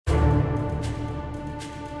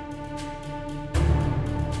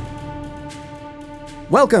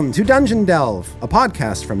Welcome to Dungeon Delve, a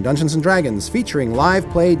podcast from Dungeons & Dragons featuring live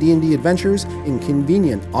play D&D adventures in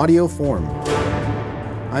convenient audio form.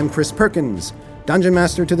 I'm Chris Perkins, Dungeon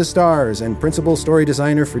Master to the Stars and Principal Story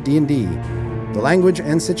Designer for D&D. The language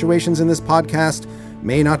and situations in this podcast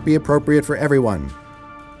may not be appropriate for everyone.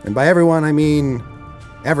 And by everyone, I mean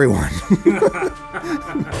everyone.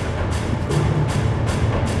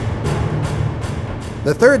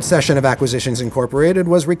 The third session of Acquisitions Incorporated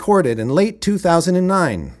was recorded in late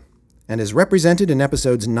 2009 and is represented in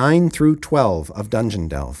episodes 9 through 12 of Dungeon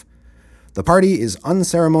Delve. The party is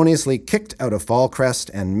unceremoniously kicked out of Fallcrest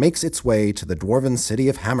and makes its way to the dwarven city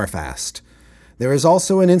of Hammerfast. There is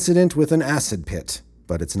also an incident with an acid pit,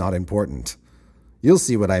 but it's not important. You'll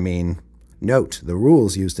see what I mean. Note, the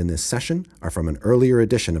rules used in this session are from an earlier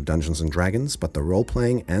edition of Dungeons & Dragons, but the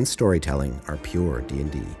role-playing and storytelling are pure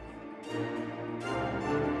D&D.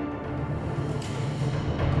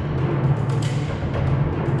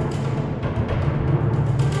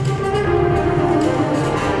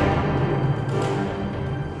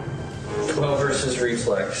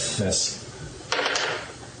 Reflex. Yes.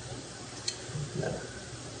 No.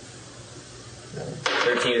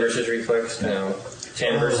 13 versus reflex? No.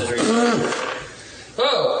 10 versus reflex?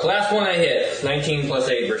 Oh, last one I hit. 19 plus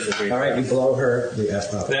 8 versus reflex. Alright, you blow her the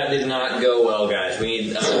F up. That did not go well, guys. We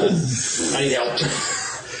need, I need help.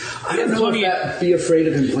 I don't know if that be afraid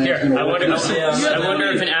of him playing. Here, I wonder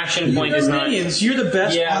if an action point is not. You're the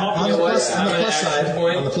best. Yeah, On the plus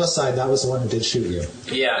side, that was the one who did shoot you.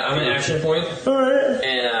 Yeah, I'm an action point. Alright.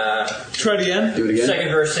 And, try it again. Do it again. Second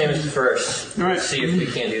verse, same as the first. Alright. See if we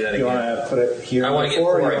can't do that You again. want to put it here? I want to get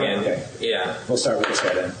 4 again. Okay. Yeah. We'll start with this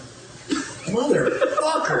guy then.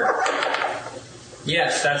 Motherfucker!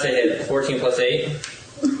 Yes, that's a hit. 14 plus 8.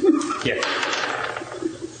 Yeah.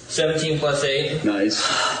 17 plus 8. Nice.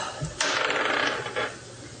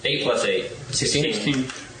 8 plus 8. 16. Okay.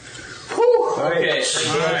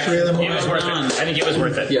 Three of them It was worth it. I think it was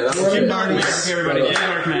worth it. Yeah, that was Dwarven good. bodies. Okay, everybody, get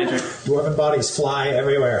dark magic. Dwarven bodies fly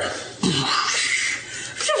everywhere.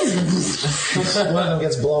 One of them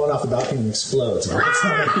gets blown off the balcony and explodes.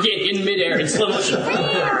 Get in midair in slow motion.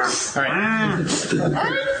 Alright,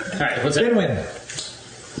 what's it? Win.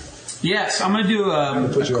 Yes, I'm gonna do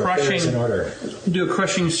Put a your affairs in crushing. order. Do a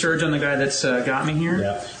crushing surge on the guy that's got me here.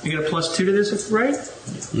 Yeah. I get a +2 to this, right?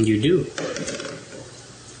 You do.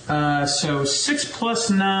 So 6 plus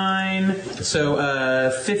 9.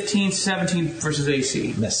 So 15, 17 versus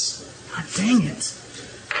AC. Miss. God dang it!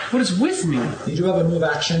 What is with me? You do have a move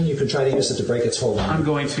action. You can try to use it to break its hold on. I'm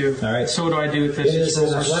going to. All right. So what do I do with this? It is an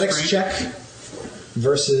Roll for athletics strength. check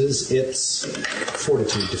versus its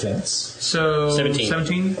fortitude defense. So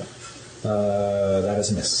 17. That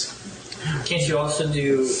is a miss. Can't you also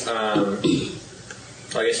do, I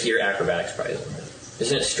guess your acrobatics probably isn't right.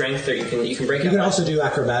 Isn't it strength that you can break You it? can also do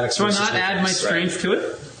acrobatics. Do I versus not add my reflex. strength to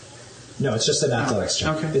it? No, it's just an athletics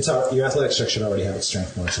check. okay. It's your athletics check should already have its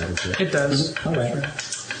strength bonus added to it. It does. All right.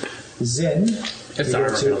 Zin, It's you the go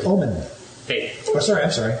armor to penalty. Omen. Hey. Oh, sorry,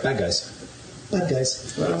 I'm sorry. Bad guys.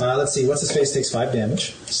 Let's see. What's his face takes 5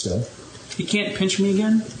 damage. Still. He can't pinch me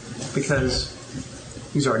again because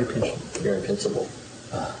he's already pinched. You're invincible.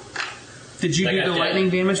 Did you Like do the I did. lightning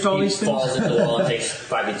damage to all He these things? falls into the wall and takes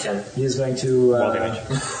 5d10. He is going to. Wall damage.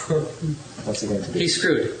 What's he going to do? He's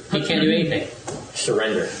screwed. He can't do anything.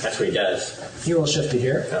 Surrender. That's what he does. He will shift to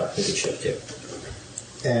here Oh, he could shift too.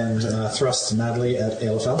 and thrust madly at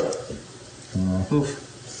Aelfel. Oof.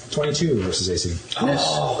 22 versus AC.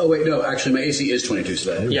 Oh, wait, no. Actually, my AC is 22,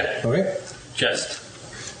 so that. Yeah. Okay. Just.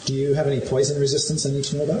 Do you have any poison resistance I need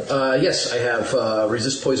to know about? Yes, I have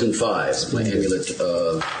resist poison 5, my amulet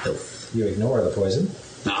of health. You ignore the poison,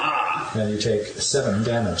 Ah! and you take 7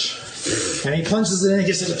 damage. And he plunges it in and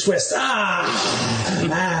gives it a twist.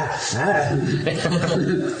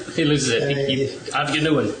 He loses it. I have to get a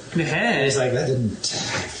new one. Hey. He's like, that didn't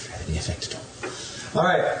have any effect at all. All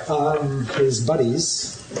right, his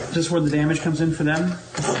buddies. Is this where the damage comes in for them? At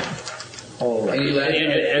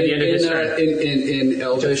the end of his turn. In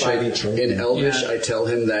Elvish, Five each, right? Yeah. I tell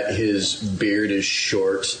him that his beard is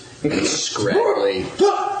short and scraggly.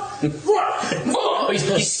 Oh,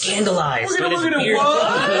 he's scandalized. We're when his gonna beard-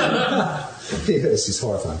 what? Yes, he's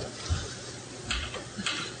horrified.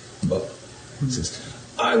 But he says,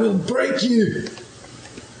 I will break you.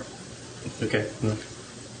 Okay. Well,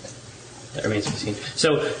 that remains to be seen.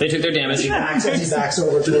 So they took their damage He backs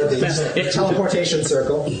over toward the teleportation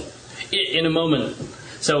circle. in a moment.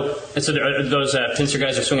 So those pincer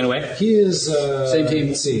guys are swinging away. He is Same team.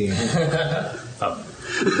 Let's see. Oh.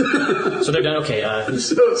 So they're done. Okay.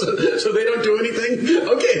 So they don't do anything?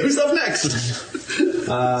 Okay, who's up next?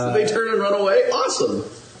 So they turn and run away? Awesome.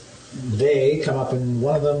 They come up and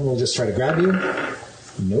one of them will just try to grab you.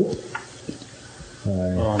 Nope. The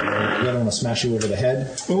other one will smash you over the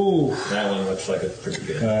head. Ooh. That one looks like it's pretty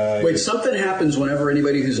good. Wait, something happens whenever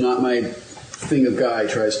anybody who's not my thing of guy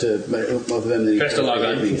tries to of them. Tries to log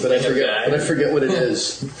on. Me, but I forget what it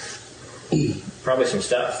is. Probably some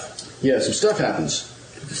stuff. Yeah, some stuff happens.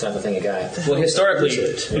 It's not the thing of guy. Well, historically,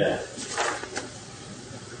 Yeah.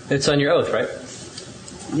 it's on your oath, right?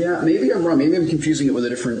 Yeah, maybe I'm wrong. Maybe I'm confusing it with a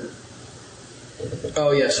different.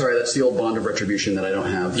 Oh yeah, sorry. That's the old bond of retribution that I don't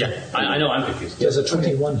have. Yeah, I know I'm confused. Does a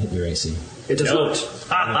 21 hit your AC? It does No. not.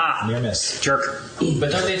 Ha Near miss. Jerk.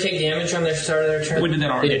 But don't they take damage on their start of their turn? We did that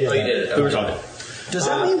already. Oh, you did it. We were Okay. talking. Does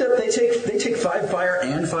that mean that they take 5 fire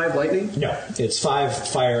and 5 lightning? No, it's 5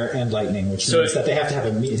 fire and lightning, which So means that they have to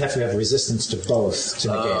have a resistance to both to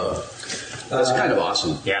negate. That's kind of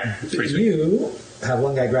awesome. Yeah, it's pretty sweet. You have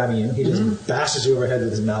one guy grabbing you. He just bashes you overhead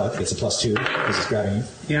with his mallet. Gets a +2 because he's grabbing you.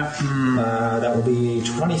 Yeah. That will be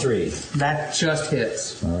 23. That just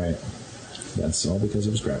hits. All right. That's all because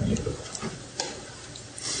it was grabbing you.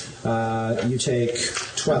 You take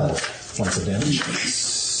 12 points of damage.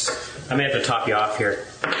 I may have to top you off here.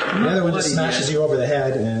 The other one just smashes you over the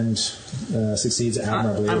head and succeeds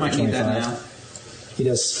admirably. I with might need that 25. now. He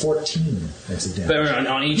does 14 points of damage. But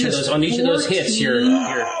on each of those hits, you're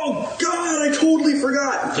Oh God! I totally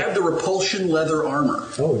forgot. I have the repulsion leather armor.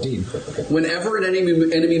 Oh, indeed. Whenever an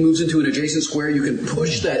enemy moves into an adjacent square, you can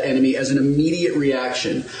push that enemy as an immediate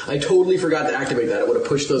reaction. I totally forgot to activate that. I would have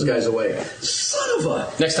pushed those guys away. Son of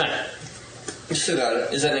a... next time. You still got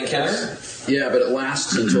it. Is that an encounter? Yeah, but it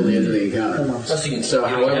lasts until the end of the encounter. So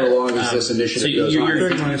however long as this initiative goes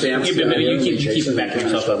on. You keep backing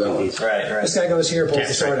yourself up with these. Right. This guy goes here, pulls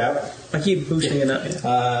the sword out. I keep boosting it up.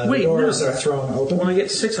 The Wait, doors no. are thrown open. When I get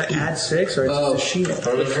 6, I add 6, or it's just a shield.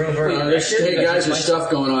 Hey guys, there's stuff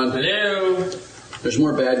going on. Hello. There's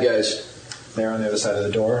more bad guys. They're on the other side of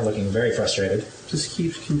the door, looking very frustrated. Just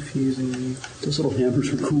keeps confusing me. Those little hammers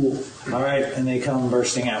are cool. All right, and they come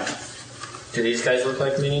bursting out. Do these guys look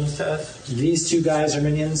like minions to us? These 2 guys are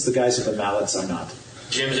minions. The guys with the mallets are not.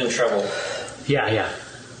 Jim's in trouble. Yeah.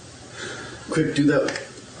 Quick, do that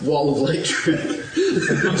wall of light trick.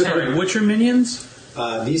 I'm sorry, which are minions?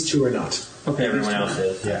 These 2 are not. Okay, Everyone else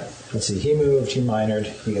is. Yeah. Let's see. He moved. He minored.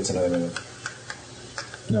 He gets another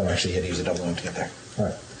move. No, actually, he had to use a double move to get there. All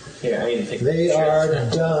right. Here, I need to take They pictures. are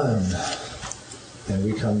done. And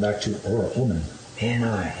we come back to Omen.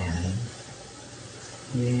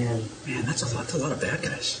 Man, that's a lot of bad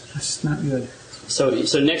guys. That's not good.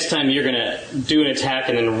 So next time you're gonna do an attack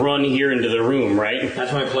and then run here into the room, right?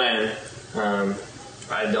 That's my plan.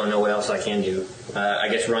 I don't know what else I can do. I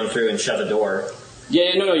guess run through and shut the door.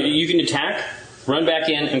 Yeah, no. You can attack, run back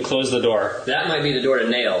in, and close the door. That might be the door to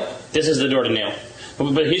nail. This is the door to nail.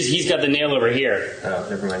 But he's got the nail over here. Oh,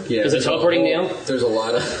 never mind. Yeah, Is it there's teleporting nail? There's a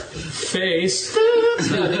lot of... Face.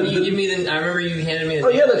 No, then you give me the. I remember you handed me the. Oh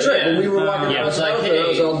yeah, that's right. When we were walking Yeah, around, I was like, I was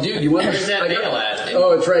hey, all, dude, you want where's that I got- nail at?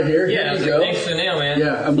 Oh, it's right here. Yeah, I Here was you like, go. thanks for the nail, man.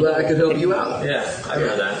 Yeah, I'm glad I could help you out. Yeah, I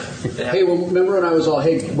know that. Hey, well, remember when I was all,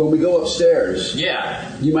 hey, when we go upstairs,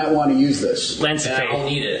 Yeah, you might want to use this. Lance of and I'll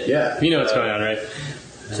Fate. need it. Yeah. You know what's going on, right?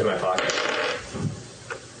 It's in my pocket.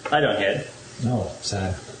 I don't hit. No,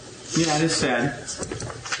 sad. Yeah, it is sad.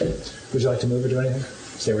 Would you like to move or do anything?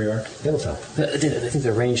 Stay where you are. It'll fell. I think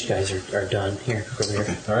the ranged guys are done. Here, go over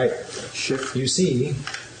here. All right. Shift. You see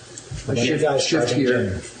one of you Shift- guys shift charging here.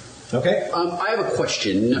 Jim. Okay. I have a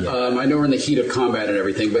question. I know we're in the heat of combat and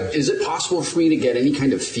everything, but is it possible for me to get any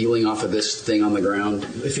kind of feeling off of this thing on the ground?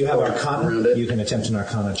 If you have around Arcana, it? you can attempt an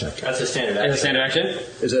Arcana check. That's a standard As a action. standard action?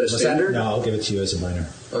 Is that a What's that? standard? No, I'll give it to you as a minor.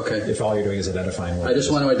 Okay. If all you're doing is identifying what I just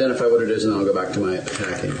want to identify what it is, and then I'll go back to my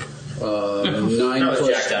attacking. 9 was plus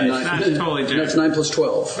Jack dice. 9. That's totally Jack. That's 9 plus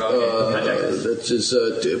 12. Okay, not Jack dice. That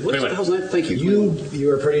is what Wait. the hell's 9? Thank you.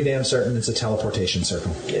 You are pretty damn certain it's a teleportation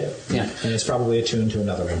circle. Yeah. Yeah. And it's probably attuned to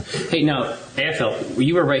another room. Hey, now, AFL,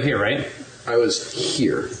 you were right here, right? I was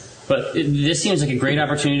here. But this seems like a great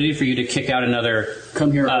opportunity for you to kick out another.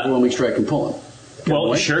 Come here, overwhelming strike, and pull him. Well,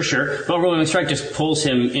 away? sure. But Overwhelming Strike just pulls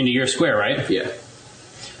him into your square, right? Yeah.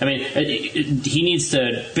 I mean, he needs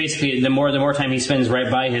to basically the more time he spends right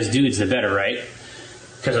by his dudes, the better, right?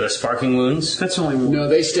 Because of the sparking wounds. That's only one. No,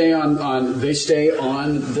 they stay on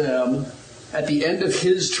them at the end of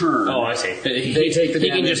his turn. Oh, I see. They take the he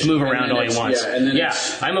can damage, just move and around then all he it's- wants. yeah, and then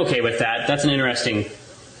it's- I'm okay with that. That's an interesting.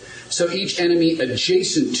 So each enemy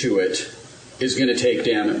adjacent to it is going to take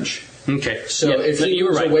damage. Okay. So Yeah, if he you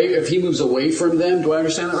were moves right. if he moves away from them, do I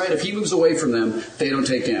understand that right? If he moves away from them, they don't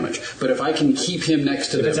take damage. But if I can keep him next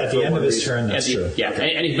to If them, it's at for the end of one his reason- turn, that's true. Yeah, but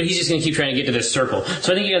he's just going to keep trying to get to this circle.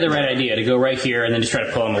 So I think you have the right idea to go right here and then just try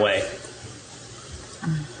to pull him away.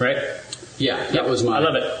 right? Yeah, that was my. I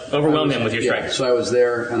love it. Overwhelm him with your Yeah, strike. so I was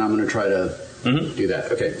there, and I'm going to try to do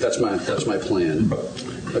that. Okay, that's my plan.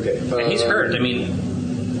 Okay, And he's hurt. I mean,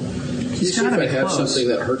 he's gotta if I be have close. something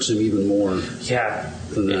that hurts him even more. yeah.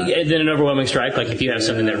 Than that. And then an overwhelming strike, like if you have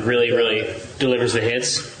something that really, really delivers the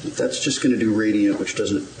hits. That's just going to do radiant, which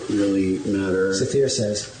doesn't really matter. Sathir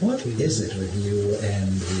says, "What is it with you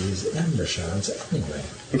and these amber shards anyway?"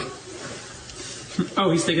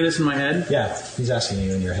 Oh, he's thinking this in my head. Yeah, he's asking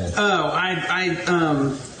you in your head. Oh,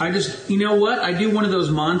 I just, you know what? I do one of those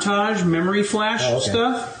montage memory flash Oh, okay.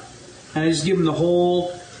 stuff, and I just give him the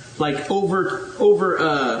whole, like, over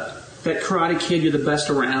that Karate Kid, "You're the Best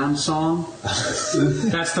Around" song.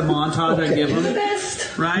 That's the montage I give him.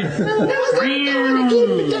 Right?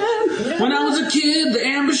 When I was a kid, the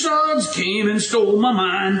amber shards came and stole my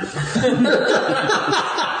mind.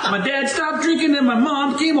 My dad stopped drinking and my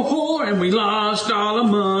mom became a whore and we lost all our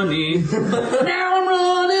money. Now I'm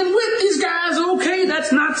running with these guys, okay,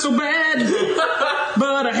 that's not so bad.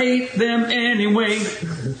 But I hate them anyway.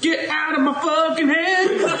 Get out of my fucking head.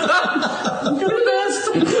 You're the best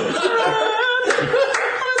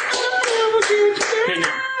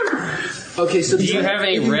Okay, so Do you have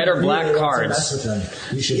any red or black Mess cards with them.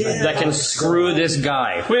 You should that can screw this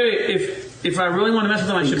guy? Wait, if I really want to mess with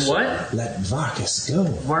them, I should what? let Varkas go.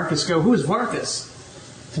 Varkas go. Who is Varkas?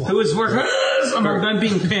 Who is Varkas? I'm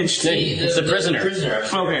being pinched. It's the prisoner.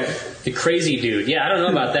 Okay. The crazy dude. Yeah, I don't know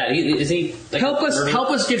about that. Is he like Help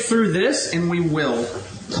us get through this, and we will.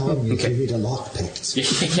 Come, you give me the lockpicks.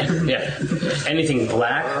 yeah. Anything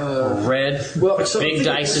black or red? Well, so big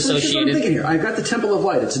dice here's what I'm thinking associated. here. I've got the Temple of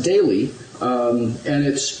Light. It's a daily, and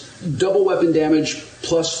it's double weapon damage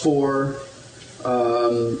 +4,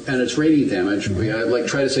 and it's radiant damage. I like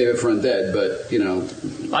try to save it for undead, but you know,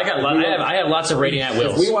 I have lots of radiant at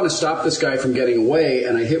if we wills. want to stop this guy from getting away,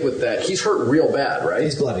 and I hit with that, he's hurt real bad, right?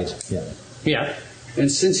 He's bloodied. Yeah. Yeah. And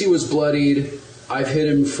since he was bloodied, I've hit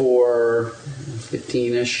him for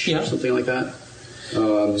 15-ish, Yeah. something like that.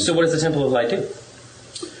 So what does the Temple of Light do?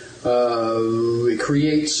 It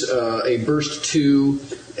creates a burst 2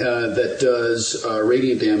 that does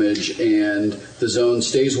radiant damage, and the zone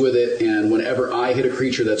stays with it. And whenever I hit a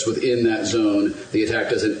creature that's within that zone, the attack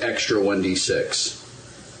does an extra 1d6.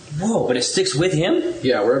 Whoa, but it sticks with him?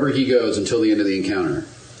 Yeah, wherever he goes until the end of the encounter.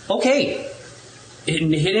 Okay.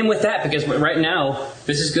 Hit him with that, because right now,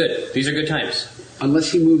 this is good. These are good times.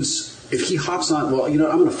 Unless he moves. If he hops on, well, you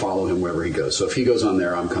know, I'm going to follow him wherever he goes. So if he goes on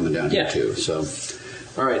there, I'm coming down Yeah. here too. So,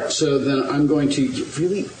 all right. So then I'm going to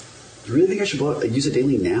really think I should use a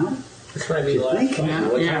daily now. Might be like, Yeah,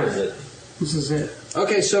 what yeah. time is it? This is it.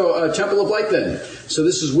 Okay, so Temple of Light then. So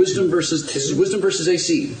this is wisdom versus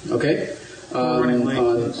AC. Okay, running late,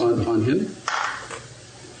 on him.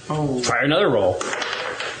 Oh, Try another roll.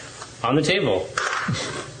 On the table.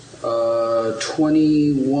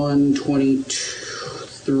 21,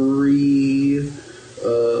 23,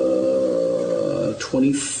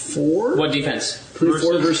 24. What defense?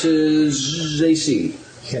 24 versus AC.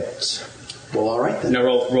 Hit. Well, all right then.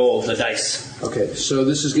 No, roll the dice. Okay, so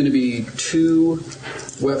this is going to be 2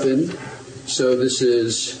 weapon. So this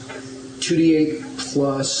is 2d8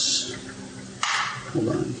 plus. Hold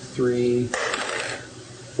on, 3.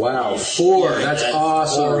 Wow, 4. That's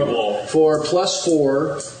awesome. horrible. 4 plus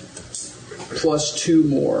 4 plus 2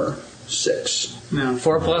 more, 6. no.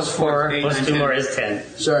 4 plus 4 8, plus 9, 2 more 10. is 10.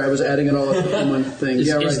 Sorry, I was adding it all up in one thing. Is-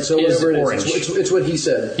 Yeah, right. is- So is whatever it orange. is, it's what he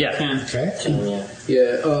said. Yeah. 10. Okay. Yeah.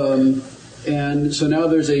 Yeah. And so now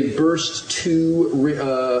there's a burst 2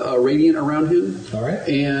 radiant around him. All right.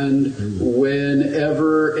 And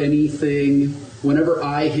whenever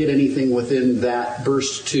I hit anything within that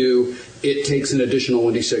burst 2, it takes an additional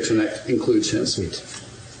 1d6, and that includes him. Sweet.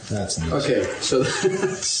 That's neat. Okay, so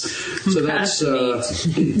that's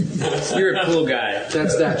You're a cool guy.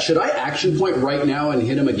 that's that. Should I action point right now and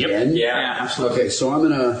hit him again? Yeah, absolutely. Okay, so I'm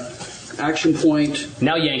gonna action point,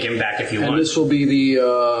 Now yank him back if you and want. this will be the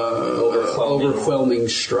overwhelming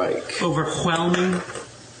strike. Overwhelming.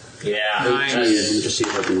 Yeah. Nice. Let me just see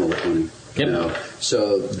if I can roll a 20. Yep. No.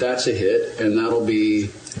 So that's a hit, and that'll be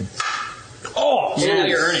Oh, so now Yes.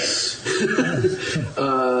 you're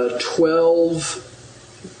earning. 12.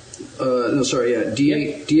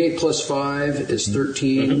 D8. D8 plus 5 is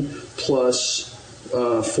 13 plus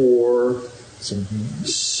 4,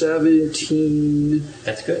 17.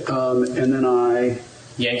 That's good. And then I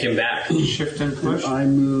Yank him back. Shift and push.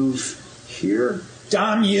 move here.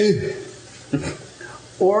 Damn you!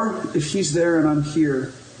 Or if he's there and I'm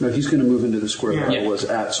here, no, he's going to move into the square that Yeah. I was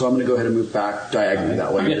at. So I'm going to go ahead and move back diagonally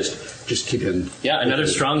that way. Yeah. Just keep him. Yeah, another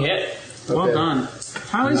strong hit. Well Okay. done.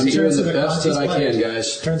 How is I'm he? doing the the best that I Consti's can, blade.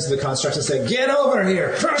 guys. Turns to the construct and says, "Get over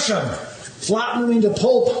here, crush him, flatten him into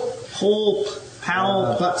pulp." Pulp.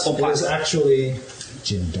 Pal. But it is actually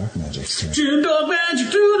Jim Dark Magic's turn. Jim Dog Magic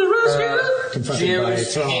to the rescue. Confronted by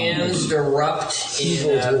Jim's Thrawn. hands erupt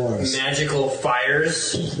Evil in dwarves. magical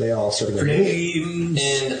fires, They all sort of go. and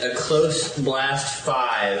a close blast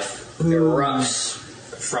 5 erupts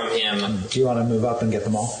from him. Do you want to move up and get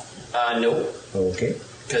them all? Nope, Okay.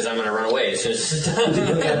 because I'm going to run away as soon as it's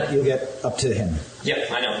done. You'll get up to him. Yep,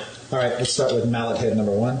 I know. All right, let's start with mallet hit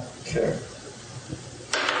number 1. Okay.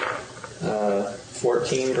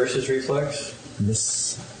 14 versus reflex.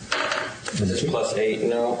 Miss. Number 2. Plus 8,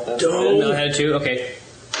 no. That's No, I had 2. Okay.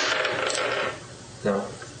 No.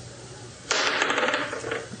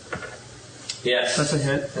 Yes. That's a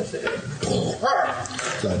hit. That's a hit.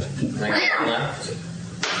 Blood. And I got one left.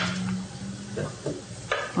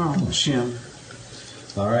 Oh, Jim.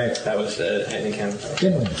 All right. That was Anakin.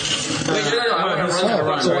 Finland. Wait, no. I want to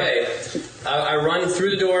run sorry. away. I run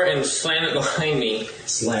through the door and slam it behind me.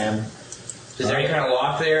 Slam. Is there any kind of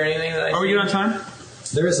lock there or anything that I Are see? you on time?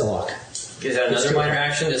 There is a lock. Is that another minor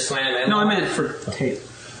action to slam and No, I lock? meant for Kate.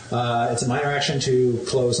 It's a minor action to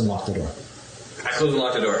close and lock the door. I close and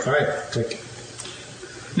lock the door. All right, click.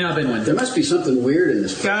 Now, Ben, There must be something weird in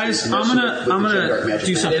this. guys, place. I'm With the gonna dark magic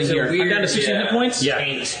do man. something It's a here. I'm weird- down to 16 hit points. Yeah.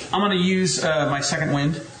 Paint. I'm gonna use my second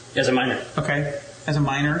wind. As a minor. Okay, as a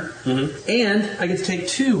minor, and I get to take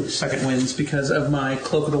 2 second winds because of my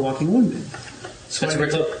Cloak of the Walking Wounded. So That's I a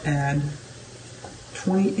great get cloak. to add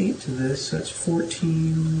 28 to this. So that's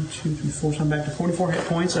 14, 2, 3, 4. So I'm back to 44 hit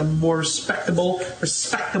points. A more respectable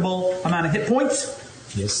amount of hit points.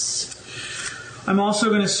 Yes. I'm also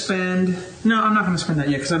going to spend. No, I'm not going to spend that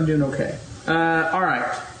yet because I'm doing okay. All right.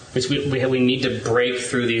 Which we need to break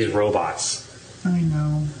through these robots. I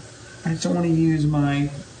know. I just don't want to use my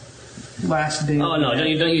last day. Oh no! Don't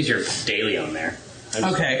use your daily on there.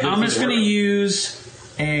 Okay, I'm just going to use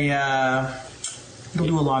a. It'll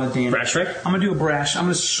do a lot of damage. Brash strike? I'm going to do a brash. I'm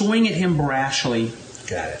going to swing at him brashly.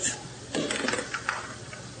 Got it.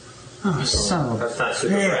 Oh, son of a That's not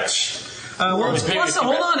super fresh. well, it's plus.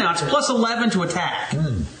 Hold on now. It's plus 11 to attack,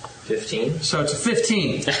 15. so it's a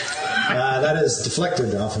 15. That is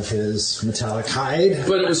deflected off of his metallic hide.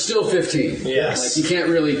 But it was still 15. Yes. Like you can't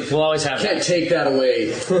really. We'll always have Can't that. take that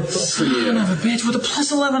away from Son you. of a bitch! With a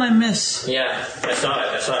plus 11, I miss. Yeah, I saw it.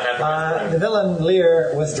 I saw it happen. The villain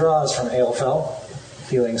Lear withdraws from Aelfell,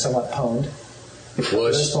 feeling somewhat pwned. At this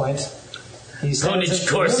Was point, he Pwnage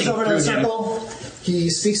coursing moves over to the through him. circle. He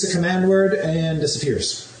speaks a command word and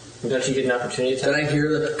disappears. Don't you get an opportunity to did I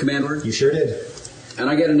hear the command word? You sure did. And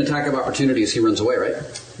I get an attack of opportunity as he runs away, right?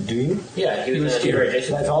 Do you? Yeah, he was in a here.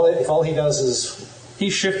 rotation. If all he does is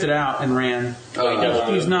He shifted out and ran.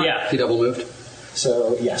 He's not. Yeah. He double moved.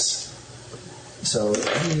 so, yes. So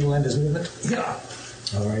he will end his movement. Yeah.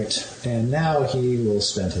 All right, and now he will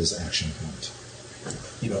spend his action point.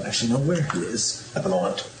 You don't actually know where he is at the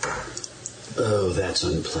moment. Oh, that's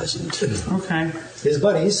unpleasant. Okay. His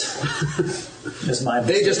buddies, just my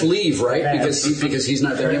They just leave, right? Because he's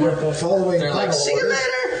not there anymore. following. They're like, see you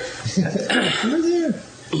later. You're there.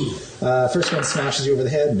 First one smashes you over the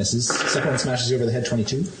head, misses. Second one smashes you over the head,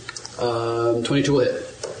 22 22 will hit.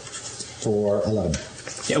 for 11.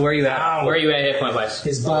 Yeah, where are you at? Where are you at hit point wise?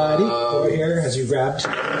 His body over here has you grabbed.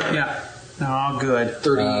 Yeah. Oh, good.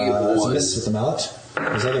 31. It's a miss with the mallet.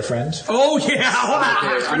 His other friend. Oh,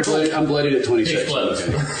 yeah. Okay, I'm bloodied at 26. Explodes.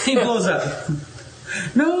 Okay. He blows up.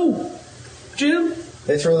 No. Jim?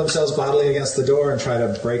 They throw themselves bodily against the door and try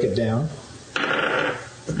to break it down.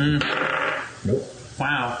 Nope.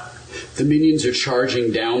 Wow. The minions are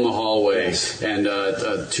charging down the hallway, and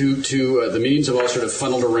the minions have all sort of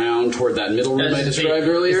funneled around toward that middle room I described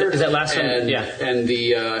earlier. Is that last one? And, Yeah. And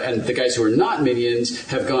the guys who are not minions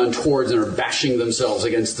have gone towards and are bashing themselves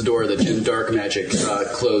against the door that Jim Dark Magic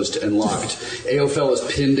closed and locked. Aophel is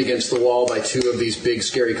pinned against the wall by 2 of these big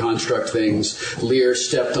scary construct things. Lear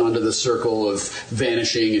stepped onto the circle of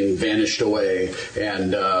vanishing and vanished away.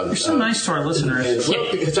 And You're so nice to our listeners. and,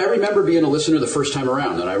 well, because I remember being a listener the first time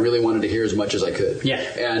around, and I really wanted to hear as much as I could. Yeah.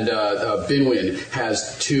 And Binwin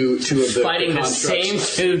has two of the Fighting the constructs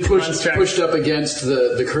same 2 constructs. pushed up against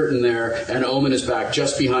the curtain there, and Omen is back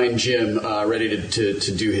just behind Jim, ready to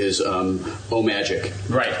do his O magic.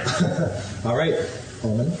 Right. All right,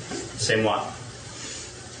 Omen. Same one.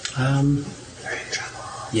 You're in trouble.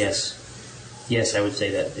 Yes. Yes, I would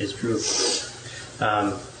say that is true.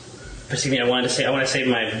 Particularly, I want to save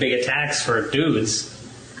my big attacks for dudes.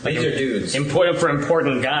 These are dudes. Important for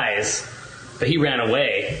important guys. But he ran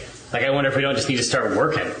away. Like, I wonder if we don't just need to start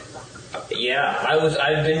working. Yeah,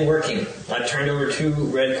 I've been working. I turned over 2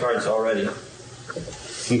 red cards already.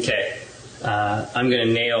 Okay. I'm going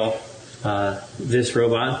to nail this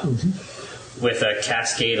robot with a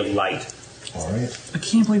cascade of light. All right. I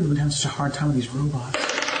can't believe we've been having such a hard time with these robots.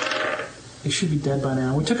 They should be dead by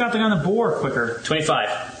now. We took out the guy on the boar quicker.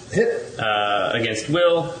 25 Hit. against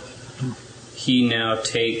Will. He now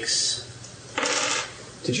takes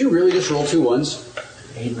Did you really just roll 2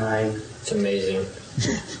 1s? 8, 9. It's amazing.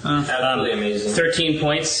 Absolutely amazing. 13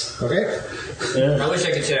 points. Okay. I wish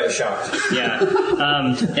I could say I was shocked. Yeah.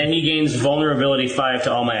 And he gains vulnerability 5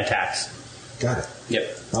 to all my attacks. Got it.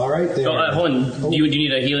 Yep. All right. There. Oh, hold on. Do you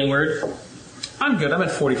need a healing word? I'm good. I'm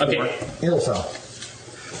at 44. Okay.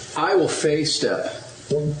 Ilfel. I will phase step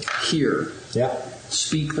here. Yeah.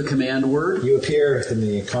 Speak the command word. You appear in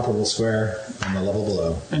the comparable square on the level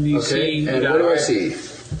below. And do you Okay. see... And what do I see?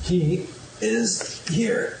 He is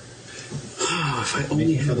here. Oh, if I only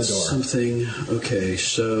Making for had the door. something. Okay,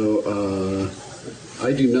 so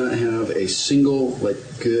I do not have a single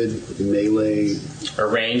good melee. Or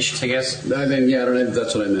ranged, I guess. I mean, yeah, I don't have,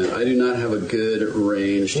 that's what I meant. I do not have a good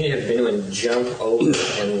range. You need to have been and jump over and.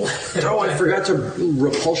 Oh, I forgot to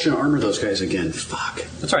repulsion armor those guys again. Fuck.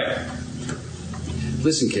 That's right.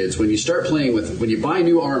 Listen, kids, when you start playing when you buy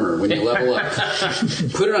new armor, when you level up,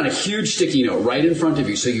 put it on a huge sticky note right in front of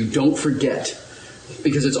you so you don't forget.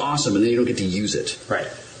 Because it's awesome and then you don't get to use it. Right.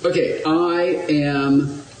 Okay, I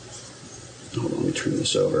am. Hold on, let me turn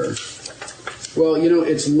this over. Well,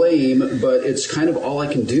 it's lame, but it's kind of all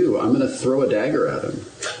I can do. I'm going to throw a dagger at him.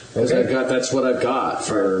 Because Okay. that's what I've got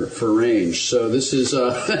for range. So this is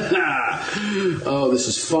this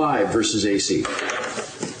is 5 versus AC.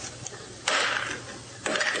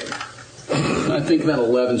 I think that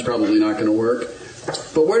 11's probably not going to work.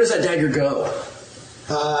 But where does that dagger go?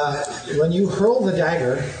 When you hurl the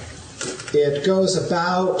dagger, it goes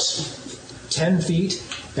about 10 feet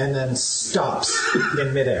and then stops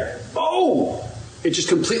in midair. Oh! It just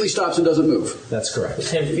completely stops and doesn't move. That's correct.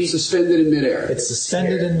 10 feet. Suspended in midair. It's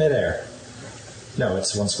suspended in midair. No,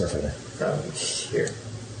 it's 1 square foot. Probably here.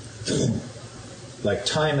 Like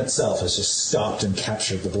time itself has just stopped and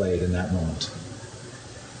captured the blade in that moment.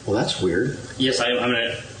 Well, that's weird. Yes, I'm going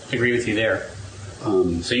to agree with you there.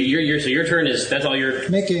 So your turn is that's all your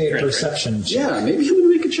Make a turn, perception check. Yeah, maybe I'm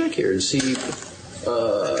going to make a check here and see.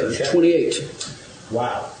 28.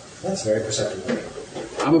 Wow. That's very perceptive.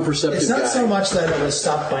 I'm a perceptive It's not guy. so much that it was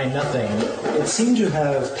stopped by nothing. It seemed to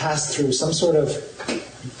have passed through some sort of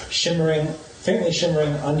faintly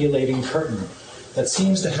shimmering, undulating curtain that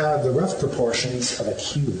seems to have the rough proportions of a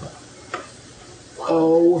cube.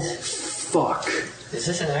 Oh, fuck. Is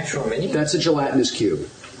this an actual mini? That's a gelatinous cube.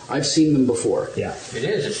 I've seen them before. Yeah. It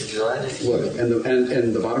is. It's a gelatinous. Look, and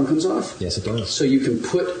the bottom comes off. Yes, it does. So you can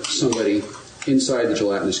put somebody inside the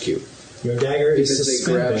gelatinous cube. Your dagger is Because they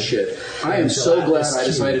suspended. grab shit. I am in so glad gelatinous I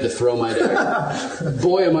cube. decided to throw my dagger.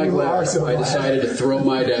 Boy, am I You glad are so I glad. decided to throw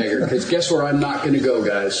my dagger. Because guess where I'm not going to go,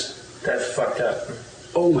 guys? That's fucked up.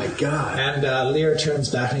 Oh my god. And Lear turns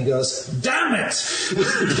back and he goes, "Damn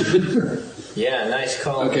it!" Yeah, nice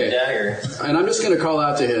call with Okay. the dagger. And I'm just going to call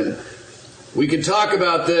out to him. We can talk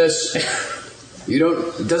about this.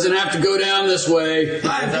 It doesn't have to go down this way. I've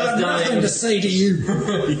got That's nothing dying. to say to you.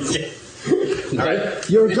 All right?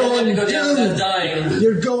 You're It doesn't going go down doomed. without dying.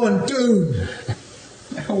 You're going doomed.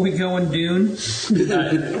 Are we going Dune?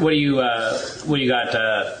 What do you got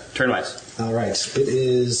turn wise? All right.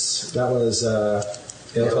 That was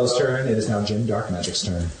Ilfel's turn. It is now Jim Darkmagic's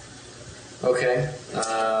turn. Okay.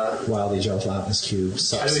 While the gelatinous cube How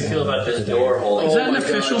sucks do we in feel about the this dagger. door holding? Is that Oh an my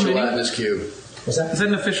official god, mini? gelatinous cube. What's that? Is that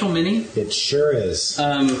an official mini? It sure is.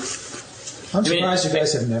 I'm surprised you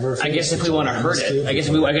guys have never. I guess faced if a we want to gelatinous hurt it, cube I guess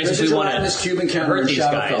before. if There's a we want gelatinous to cube encounter hurt in these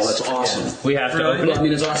Shadowfell. guys, That's awesome. we have to Really? open I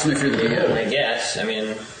mean, it. it's awesome if you're the Yeah, DM. I guess. I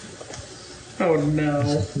mean, Oh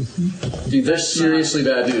no. Dude, that's seriously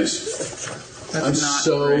bad news. That's I'm not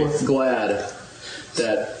so great. glad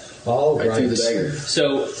that All I right. threw the dagger.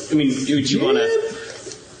 So I mean, do you want to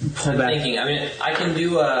pull I'm back? thinking. I mean, I can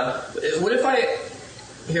do what if I?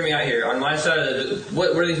 Hear me out here. On my side of the,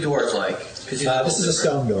 what are these doors like? Because This is a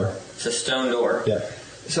stone door. It's a stone door. Yeah.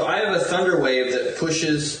 So I have a thunder wave that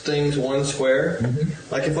pushes things 1 square.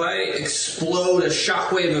 Like if I explode a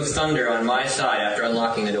shockwave of thunder on my side after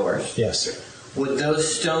unlocking the doors, Yes. would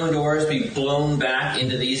those stone doors be blown back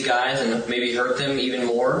into these guys and maybe hurt them even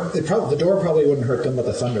more? The door probably wouldn't hurt them, but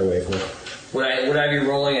the thunder wave would. Would I be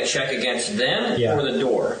rolling a check against them Yeah. or the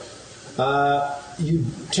door? You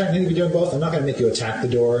technically be doing both. I'm not going to make you attack the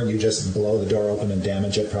door. You just blow the door open and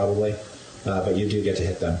damage it, probably. But you do get to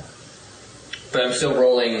hit them. But I'm still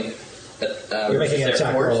rolling. You're making an their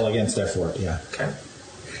attack fort? roll against their fort. Yeah. Okay.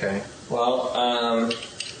 Okay. Well,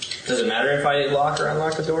 does it matter if I lock or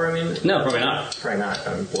unlock the door? I mean, No, probably not. probably not.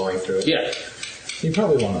 I'm blowing through it. Yeah. You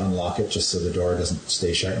probably want to unlock it just so the door doesn't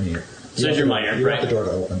stay shut. And you it's your minor, you right? want the door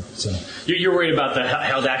to open. So You're worried about the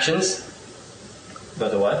held actions?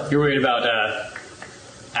 About the what? You're worried about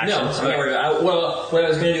actions? No, I'm not worried about. Well, what I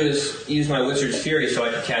was going to do is use my Wizard's Fury so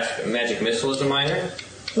I could cast Magic Missile as a minor.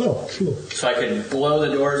 oh, cool. So I could blow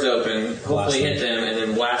the doors open, Blast hopefully them. hit them, and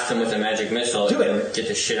then blast them with a Magic Missile Do and it. get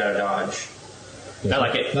the shit out of Dodge. Yeah. I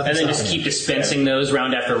like it. Nothing's And then just happening. keep dispensing those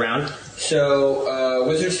round after round. So,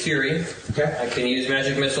 Wizard's Fury. Okay. I can use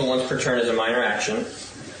Magic Missile once per turn as a minor action.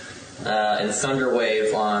 And Thunder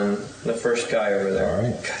Wave on the first guy over there. All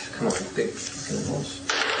right. God, come on, big fucking rolls.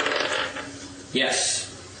 Yes.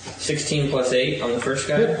 16 plus 8 on the first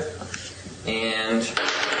guy. Good. And...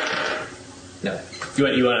 No. You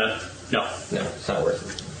want to... No. No, it's not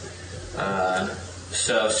worth it.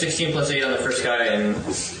 So 16 plus 8 on the first guy and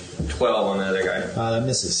 12 on the other guy. That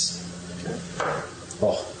misses.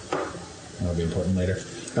 Oh, that'll be important later.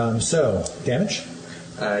 So, damage?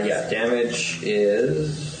 Yeah, damage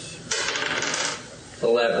is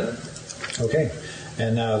 11. Okay.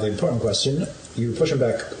 And now the important question. You push him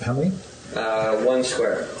back how many? 1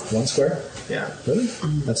 square. 1 square? Yeah. Really?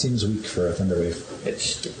 That seems weak for a Thunder Wave.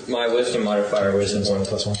 It's my wisdom modifier, which is Wisdom's 1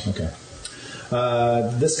 plus 1? Okay.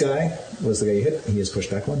 This guy was the guy you hit. He is pushed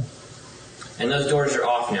back 1. And those doors are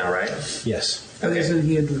off now, right? Yes. Okay. Isn't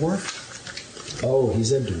he a dwarf? Oh,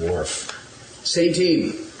 he's a dwarf. Same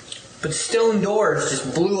team. But stone doors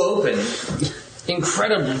just blew open.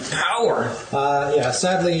 Incredible power. Yeah,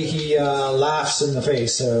 sadly, he laughs in the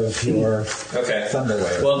face of your Okay. Thunder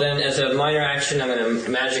Wave. Well, then, as a minor action, I'm going to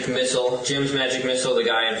Magic Missile, Jim's Magic Missile, the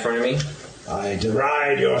guy in front of me. I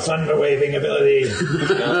deride your Thunder Waving ability.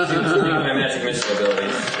 No, do my Magic Missile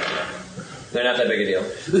abilities. They're not that big a deal.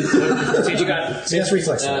 See what you got? See, that's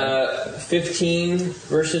reflex. 15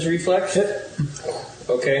 versus Reflex. Hit.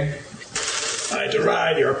 Okay. I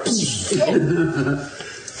deride your...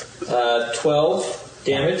 12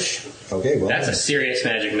 damage. Okay, well... That's a serious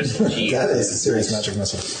magic missile. Jeez. That is a serious magic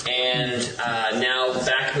missile. And now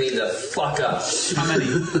back me the fuck up. How many?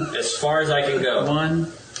 As far as I can go.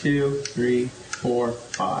 1, 2, 3, 4,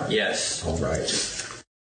 5. Yes. All right.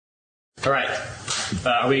 All right.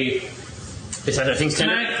 Are we... Is that things Can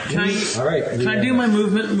tender? All right. Can I do my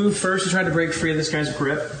move first to try to break free of this guy's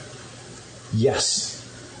grip? Yes,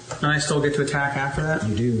 And I still get to attack after that?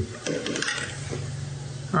 you do.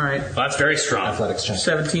 All right. Well, that's very strong. Athletics check.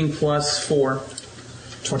 17 plus 4.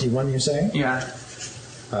 21, you say? Yeah.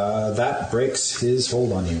 That breaks his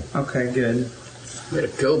hold on you. Okay, good. Way to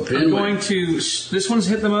go, Ben. I'm going to... This one's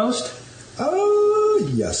hit the most. Oh,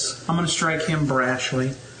 yes. I'm going to strike him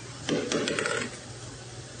brashly.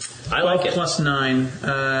 I like it. Plus 9.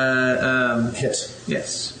 Hit.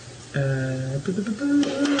 Yes.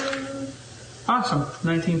 Awesome.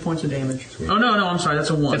 19 points of damage. Oh, no, I'm sorry.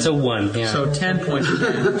 That's a 1. It's a 1. Yeah. So 10 points of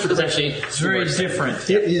damage. it's actually... It's very different.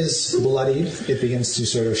 It is bloodied. It begins to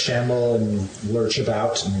sort of shamble and lurch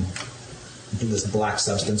about, and this black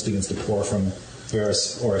substance begins to pour from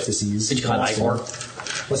various orifices. Did you call it Icor?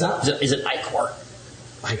 What's that? Is it Icor?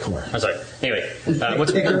 Icor. I'm sorry. Anyway,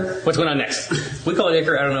 what's Ichor. going on next? We call it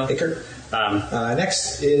Ichor. I don't know. Ichor.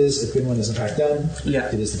 Next is, if Binwin is in fact done, Yeah.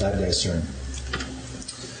 it is the bad guy's turn.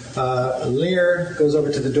 Lear goes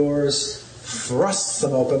over to the doors, thrusts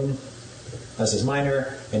them open as his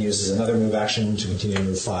minor, and uses another move action to continue to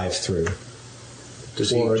move 5 through. Does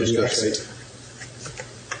he Or just the go exit. straight?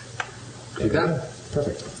 There we that? go.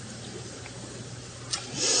 Perfect.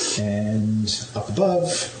 And up above,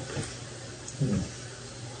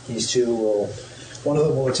 these two will. One of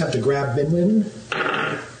them will attempt to grab Binwin.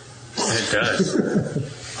 It does.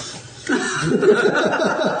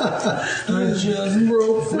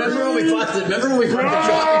 Remember when we fought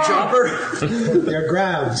the chopper? They're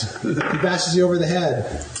grabbed. He bashes you over the head.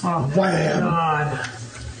 Oh, Wham! God.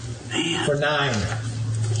 For 9.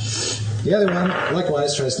 The other one,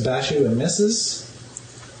 likewise, tries to bash you and misses.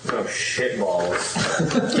 Oh, shit balls.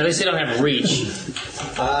 At least they don't have reach.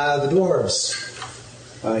 The dwarves.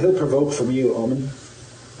 He'll provoke from you, Omen.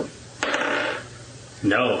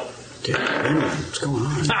 No. Dude, Ben, what's going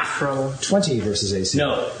on? Trouble. 20 versus AC.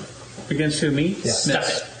 No. Against who, me? Yeah. Stop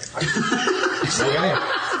it.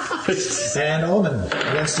 Okay. And Omen,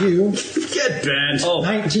 against you, Get bent. Oh,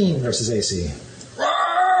 19 versus AC.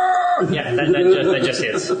 yeah, that just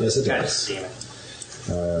hits. Yes, it God does. damn it.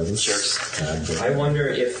 This Jerks. bad boy. I wonder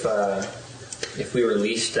if we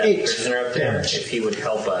released that 8 prisoner up there, damage. if he would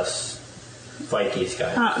help us fight these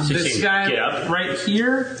guys. So you This can guy get up? right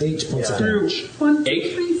here 8 points of through damage. 1, 2,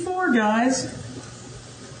 Eight? 3, 4 guys.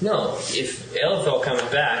 No, if Elithel comes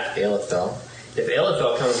back, if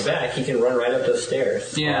Elithel comes back, he can run right up those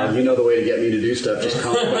stairs. Yeah. You know the way to get me to do stuff. Just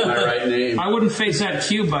call me by my right name. I wouldn't face that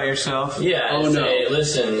cube by yourself. Yeah. Oh, no. Say,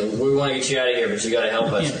 listen, we want to get you out of here, but you got to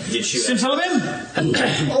help us get you out.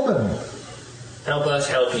 Simsalabim! Open. Help us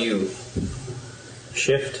help you.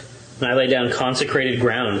 Shift. I lay down consecrated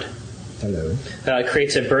ground. Hello. It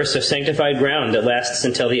creates a burst of sanctified ground that lasts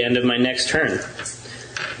until the end of my next turn.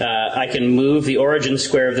 I can move the origin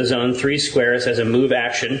square of the zone 3 squares as a move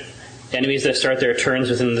action. Enemies that start their turns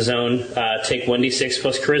within the zone take 1d6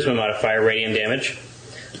 plus charisma modifier radiant damage.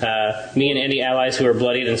 Me and any allies who are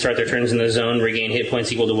bloodied and start their turns in the zone regain hit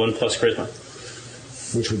points equal to 1 plus charisma.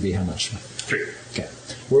 Which would be how much? 3. Okay.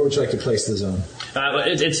 Where would you like to place the zone?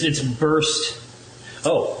 It's burst.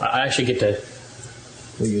 Oh, I actually get to...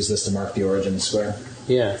 We'll use this to mark the origin square.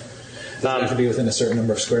 Yeah. Does it have to be within a certain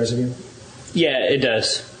number of squares of you? Yeah, it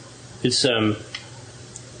does. It's a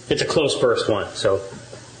close burst one, so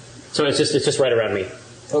it's just right around me.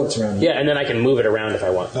 Oh, it's around you. Yeah, and then I can move it around if I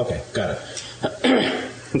want. Okay, got it.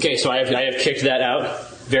 Okay, so I have kicked that out.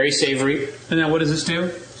 Very savory. And then what does this do?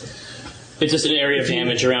 It's just an area of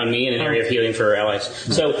damage around me and an area of healing for our allies.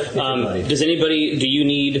 So, do you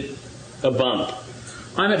need a bump?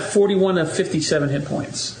 I'm at 41 of 57 hit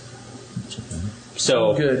points.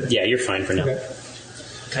 So, Good. Yeah, you're fine for now. Okay.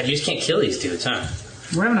 God, you just can't kill these dudes, huh?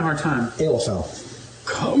 We're having a hard time. Aelfel.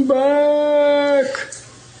 Come back!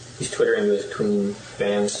 He's twittering to his tween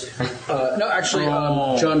fans. No, actually,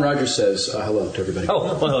 John Rogers says hello to everybody. Oh,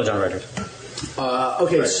 well, hello, John Rogers.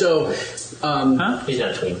 Okay, so... Huh? He's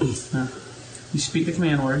not a tween. You speak the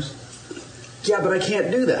command words. Yeah, but I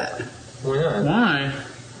can't do that. Why not? Why?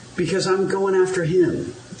 Because I'm going after him.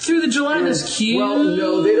 Through the gelatinous cube. Well,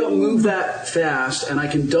 no, they don't move that fast, and I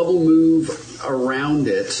can double move around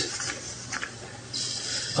it.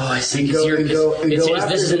 Oh, I see. And go after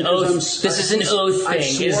This is him an oath. because This is an oath I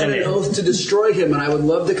thing, swore isn't an it? oath to destroy him, and I would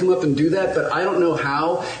love to come up and do that, but I don't know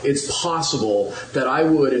how it's possible that I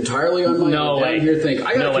would entirely on my No own way. down here think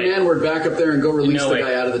I got No a way. command word back up there and go release No the way.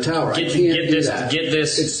 guy out of the tower. I Get can't do this. that. Get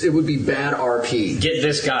this. It would be bad RP. Get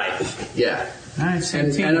this guy. Yeah. All right, And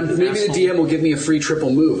 17. maybe the DM will give me a free triple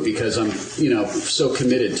move because I'm, so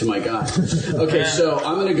committed to my guy. Okay, so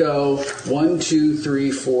I'm going to go 1, 2,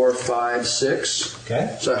 3, 4, 5, 6.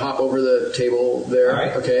 Okay. So I hop over the table there. All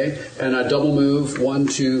right. Okay, and I double move 1,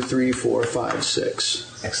 2, 3, 4, 5,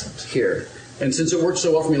 6. Excellent. Here. And since it worked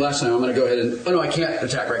so well for me last time, I'm going to go ahead and. Oh no, I can't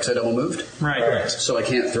attack right because I double moved. Right. Correct. So I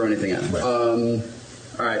can't throw anything at him. Right.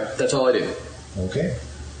 All right, that's all I do. Okay.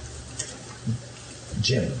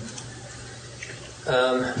 Jim.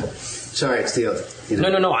 Sorry, it's the oath.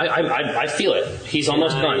 No. I feel it. He's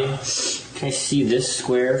almost done. Can I see this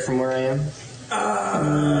square from where I am?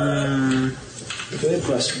 Good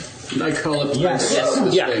question. I call it. Yes.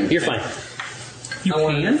 This Yeah, thing. you're fine. You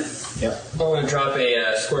can? Yep. I want to drop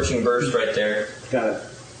a scorching burst right there. Got it.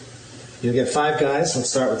 You'll get 5 guys. Let's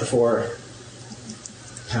start with the 4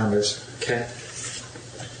 pounders. Okay.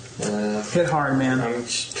 Hit hard, man. I'm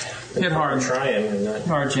just Hit hard. trying. I'm not. Hit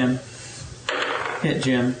hard, Jim. Hit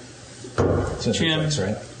Jim. Since Jim. reflex,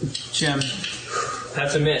 right? Jim.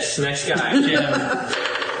 That's a miss. Next guy. Jim.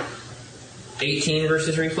 18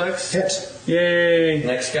 versus reflex. Hit. Yay.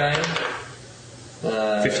 Next guy.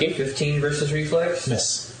 15? 15 versus reflex.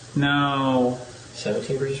 Miss. No.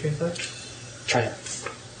 17 versus reflex. Try it.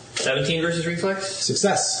 17 versus reflex.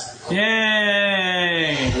 Success.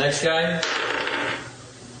 Yay. Next guy.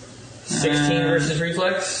 16 versus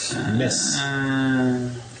reflex. Miss. How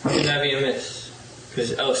could that be a miss?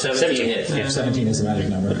 17 hits. Yeah, 17 is the magic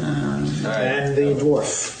number. Alright. And the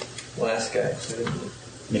dwarf. Last guy.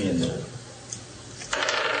 Minion.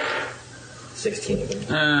 16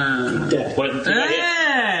 again. Dead. What?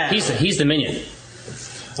 Ah. He's the minion.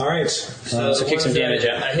 All right. So kick some ones that damage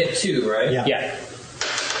out. I hit 2, right? Yeah. Yeah.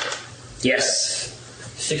 Yes.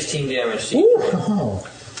 16 damage. Oh.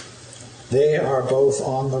 They are both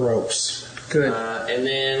on the ropes. Good. And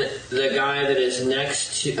then the guy that is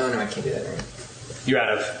next to. Oh no, I can't do that right. You're out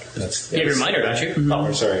of. That's You have your reminder, don't you?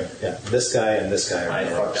 Oh, sorry. Yeah, this guy and this guy are I on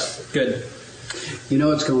the fucked ropes. up. Good. You know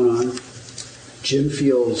what's going on? Jim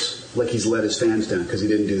feels like he's let his fans down because he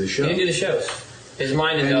didn't do the show. He didn't do the shows. His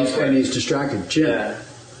mind is and elsewhere. he's distracted. Jim, Yeah.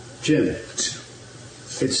 Jim,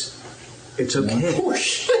 it's okay. Oh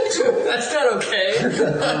shit! That's not okay.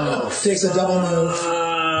 Takes a double move.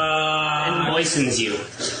 And moistens you.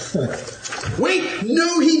 Wait,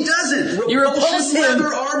 no, he doesn't. You repulse Repulsion him.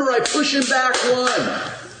 leather armor. I push him back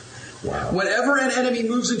 1. Wow. Whenever an enemy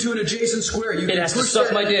moves into an adjacent square, you It can has to push suck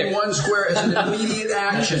that my enemy dick. one square as an immediate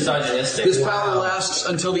action. Misogynistic. This power lasts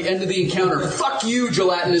until the end of the encounter. Fuck you,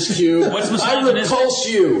 gelatinous cube. What's I misogynistic? repulse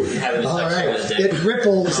you. Having All sex right. with his dick. It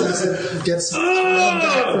ripples as it gets thrown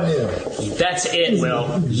back from you. That's it,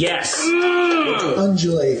 Will. Yes.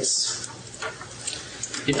 Undulates.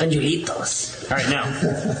 It's Angelitos. All right, now.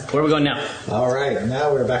 Where are we going now? All right.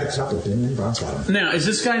 Now we're back at the top of Binman Bronzebottom. Now, is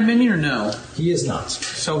this guy a minion or no? He is not.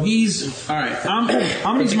 So he's all right. I'm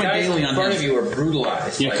gonna use The my guys daily in on front him. of you are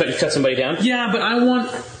brutalized. You Like, cut somebody down? Yeah, but I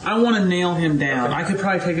want to nail him down. I could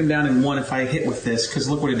probably take him down in one if I hit with this, because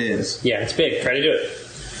look what it is. Yeah, it's big. Try to do it.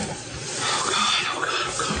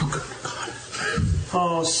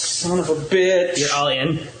 Oh, son of a bitch! You're all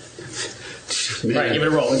in. Man, Right, give it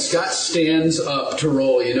a roll. When Scott stands up to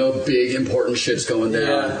roll, you know big important shit's going down.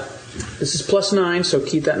 Yeah. This is +9, so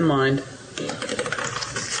keep that in mind.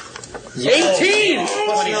 18.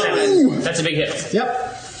 27. That's a big hit.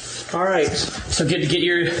 Yep. All right. So get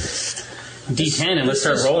your D10 and let's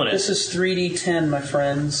start rolling it. This is 3d10, my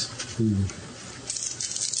friends.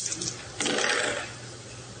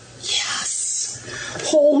 Yes.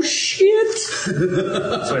 Oh shit!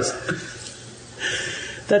 So it's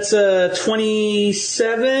That's a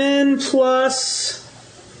 27 plus.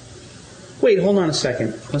 Wait, hold on a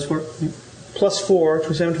second. +4. Plus 4,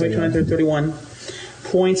 27, 28, 29, 30, 31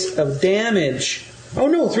 points of damage. Oh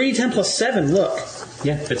no, 3d10 plus 7, look.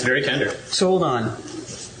 Yeah, it's very tender. So hold on.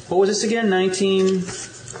 What was this again? 19,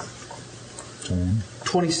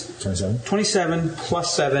 20, 27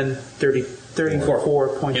 plus 7, 30, 34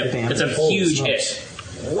 points of Yep. damage. It's a huge hit.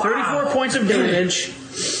 34 points of damage.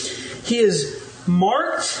 He is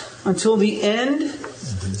marked until the end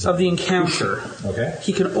of the encounter. Okay.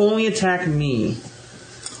 He can only attack me.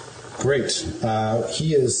 Great.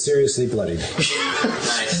 He is seriously bloodied.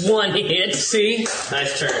 nice. One hit. See?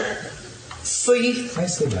 Nice turn. See?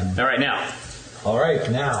 Nicely done. All right, now. All right,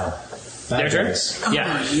 now. Their turn? guys.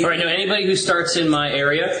 Yeah. All right, now anybody who starts in my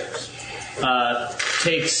area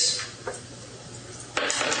takes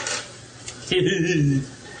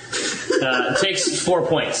takes 4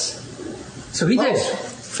 points. So he takes Oh.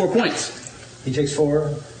 4 points. He takes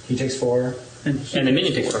 4. He takes 4. And the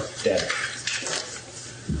minion takes 4. Dead.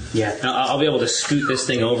 Yeah. Now I'll be able to scoot this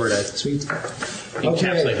thing over to Sweet.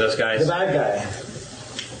 encapsulate those guys. The bad guy.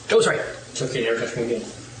 Oh, sorry. It's okay, never touch me again.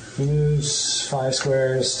 He moves 5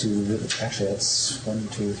 squares to. Actually, that's 1,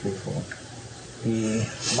 2, 3, 4. He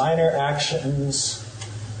minor actions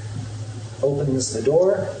opens the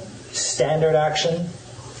door. Standard action.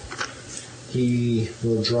 He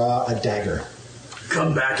will draw a dagger.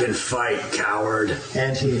 Come back and fight, coward.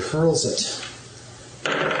 And he hurls it.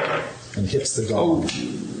 And hits the gong.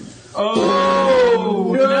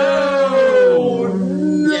 Oh, no!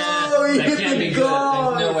 That can't be good.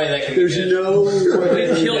 There's no way that can There's be good. no way.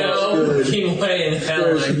 Kill King Way in hell.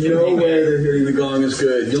 There's Like, no way that hitting the gong is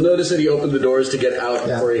good. You'll notice that he opened the doors to get out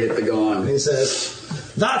before he hit the gong. He says,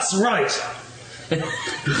 "That's right."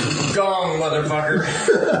 Gong, motherfucker.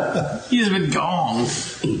 He's been gone.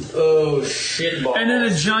 Oh, shit ball. And then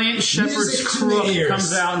a giant shepherd's Music to crook the ears.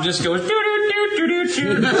 comes out and just goes doo doo doo doo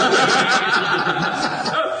doo.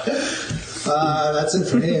 That's it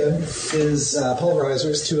for him. His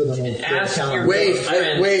pulverizers, 2 of them will Ask count your on.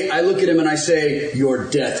 Wait, I look at him and I say, your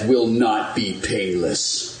death will not be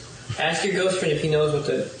painless. Ask your ghost friend if he knows what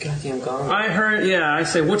the goddamn gong is. I heard, yeah, I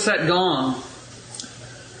say, what's that gong?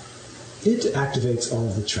 It activates all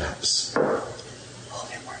of the traps. Oh,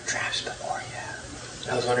 there weren't traps before,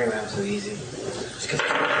 yeah. I was wondering why it was so easy. Just because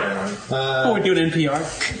Oh, we do an NPR.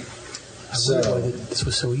 So, This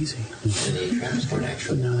was so easy. the traps weren't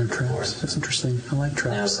actually. Now they're traps. That's interesting. I like Now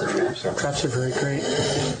traps. the traps are. Traps are very great.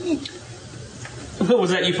 What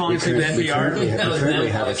was that, you falling asleep to NPR? That was currently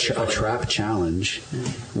them have a falling asleep. trap challenge.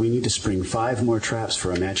 We need to spring 5 more traps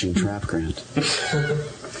for a matching trap grant.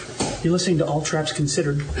 You're listening to All Traps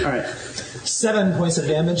Considered. All right. 7 points of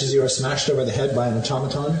damage as you are smashed over the head by an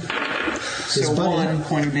automaton. His So buddy 1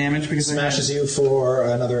 point of damage because smashes you for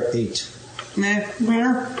another 8. Nah,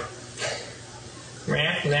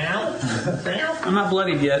 Now? I'm not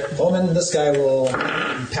bloodied yet. Bowman, this guy will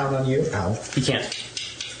pound on you. Ow. He can't.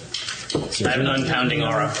 I have an unpounding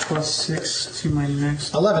aura. +6 to my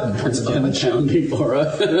next. 11 points of damage. Pounding aura.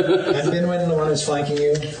 And Binwin, the one who's flanking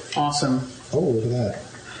you. Awesome. Oh, look at that.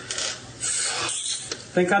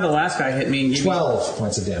 Thank God the last guy hit me and gave me 12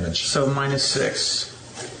 points of damage. So -6.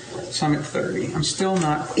 So I'm at 30. I'm still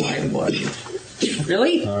not quite bloody.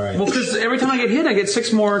 Really? All right. Well, because every time I get hit, I get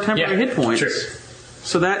 6 more temporary Yeah, hit points. true.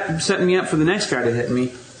 So that set me up for the next guy to hit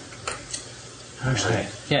me. Actually,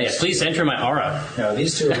 Yeah, please enter my aura. no,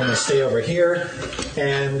 these two are going to stay over here,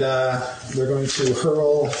 and they're going to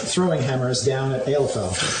hurl throwing hammers down at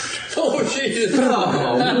Aelfel. Oh, Jesus.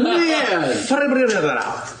 Oh, man.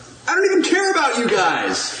 I don't even care about you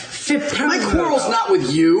guys. My quarrel's not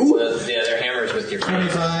with you. Yeah, their hammers with your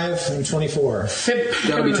 25 and 24.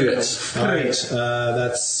 That'll be 2 hits. All right,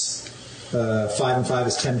 that's 5 and 5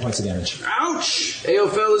 is 10 points of damage. Ouch!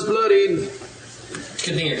 Aelfel is bloodied.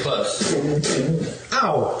 Good thing you're close.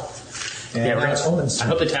 Ow! And Yeah, now it's Omen's I turn.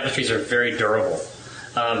 hope the tapestries are very durable.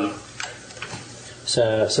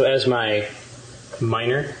 So as my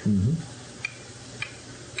minor,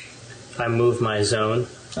 I move my zone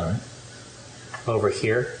All right, over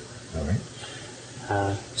here. all right.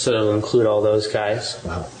 So it'll include all those guys.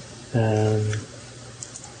 Wow. Let's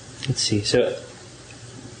see. So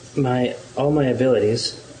all my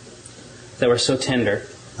abilities that were so tender.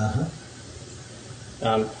 Uh-huh.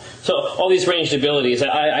 So all these ranged abilities,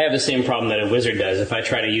 I have the same problem that a wizard does. If I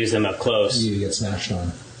try to use them up close, You get smashed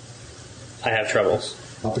on. I have troubles.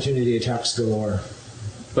 Opportunity attacks galore.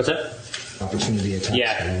 What's that? Opportunity attacks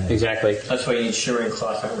Yeah, galore. exactly. That's why you need shimmering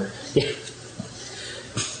cloth armor.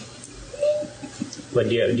 But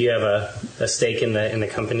do you have a stake in the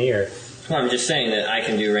company, or Well, I'm just saying that I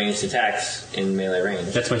can do ranged attacks in melee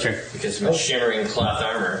range. that's my turn? Because of my shimmering cloth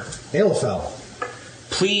armor. Aelfel.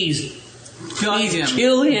 Please Got him.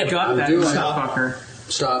 kill him. Got that doing it. motherfucker.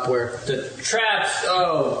 Stop where? The traps!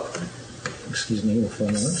 Oh, Excuse me, for a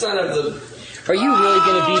moment. son of the... Are you really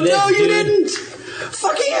going to be this No, you dude? didn't!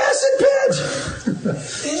 Fucking acid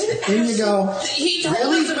pit! In you go. He told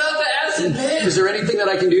us about the acid pit! Is there anything that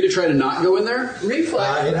I can do to try to not go in there?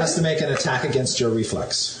 Reflex. It has to make an attack against your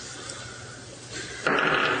reflex.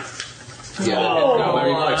 Yeah, no, my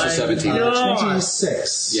reflex is 17.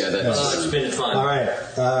 26. Yeah, that's... Oh, it's been fun. All right,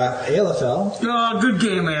 Aelfel. Oh, good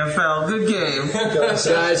game, AFL. Good game. Goes,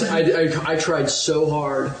 Guys, I tried so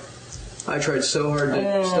hard. I tried so hard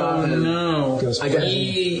to stop him. No. goes I got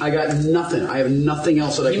nothing. I have nothing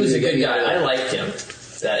else that I He can was do a to get good me guy. out of I there. liked him.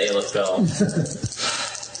 That Aelfel.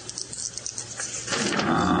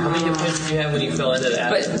 How many hit points did you have when you fell into the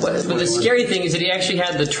acid? But the scary thing is that he actually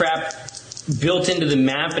had the trap built into the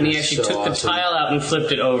map, and he actually So took awesome. the tile out and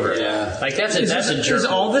flipped it over. Yeah. Like that's a jerk. Is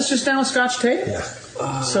all this just down Scotch tape? Yeah.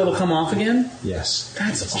 So it'll come off again? Yes.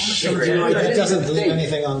 That's awesome. It doesn't leave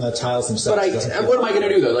anything on the tiles themselves. But It doesn't what am I going to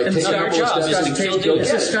do though? Like And take so out Your most job of is it? to kill dudes.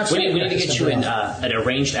 Scotch We need tape. to get you an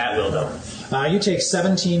arranged at will though. You take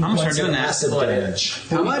 17 I'm gonna points start of doing that. acid damage.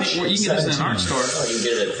 How much? You can get this in an art 17. store. Oh, you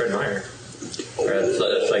get it at Fred Meyer. Or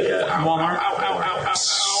that's like a... Walmart.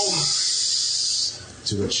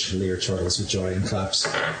 To which Lear chortles with joy and claps.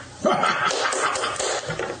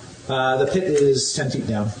 The pit is 10 feet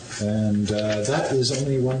down, and that is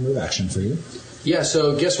only one move action for you. Yeah,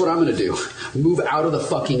 so guess what I'm going to do? Move out of the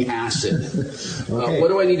fucking acid. Okay. What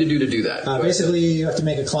do I need to do to do that? Basically, you have to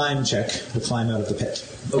make a climb check to climb out of the pit.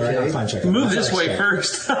 Or Okay. not a climb check. Move an this athletics way check.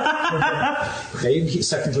 first. Yeah, you can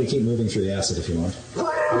technically keep moving through the acid if you want.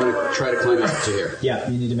 I'm going to try to climb up to here. Yeah,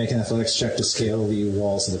 you need to make an athletics check to scale the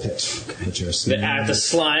walls of the pit, which are smooth. The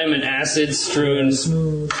slime and acid strewn.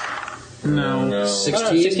 smooth, No.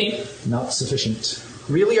 16? 16? not sufficient.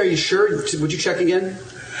 Really? Are you sure? Would you check again?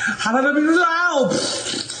 How did I do that?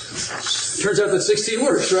 Turns out that 16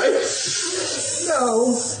 works, right?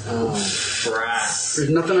 No. Crap. There's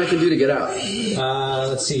nothing I can do to get out.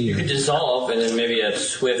 Let's see. You could dissolve, and then maybe a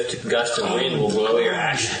swift gust of wind will blow your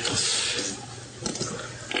ashes.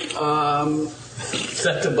 Is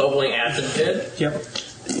that the bubbling acid pit? Yep.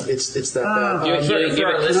 It's that bad. For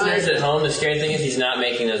our listeners at home, the scary thing is he's not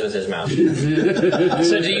making those with his mouth. So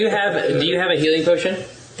do you have a healing potion?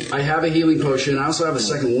 I have a healing potion. I also have a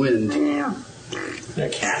second wind. A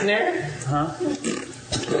cat in there?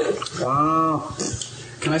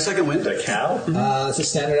 Can I second wind? A cow? It's a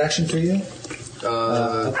standard action for you.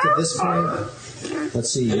 Up to this point, let's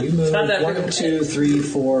see. You move not that 1, big. 2, 3,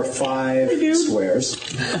 4, 5 squares.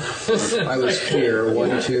 I was here.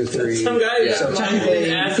 1, 2, 3. Some guy Yeah. So technically,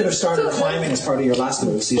 you could have started climbing as part of your last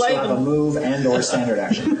move, so you still have a move and/or standard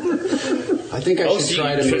action. I think I should so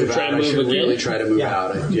try you to should move try out. to I move should again? really try to move Yeah.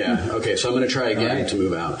 out. Yeah. Okay, so I'm going to try again Alright. to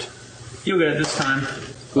move out. You'll get it this time.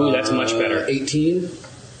 Ooh, that's much better. 18.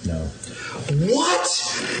 No.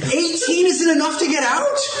 What? 18 isn't enough to get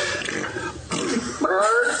out?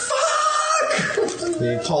 Fuck!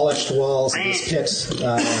 The polished walls of this pit,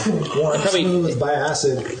 worn Probably- smooth by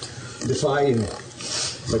acid, defy you,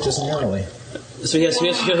 but just narrowly. So he has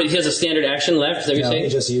a standard action left. Is that what No, you're he saying?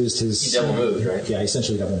 just used his. He double moved, right? Yeah, he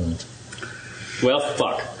essentially double moved. Well,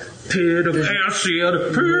 fuck. Pit of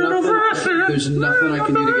acid, pit of acid. There's nothing I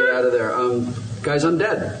can do to get out of there. Guys, I'm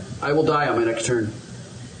dead. I will die on my next turn.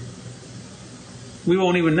 We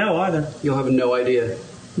won't even know either. You'll have no idea.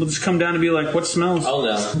 We'll just come down and be like, what smells? I'll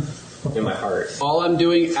know. In my heart. All I'm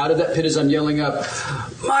doing out of that pit is I'm yelling up,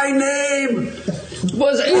 my name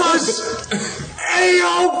was Aofel!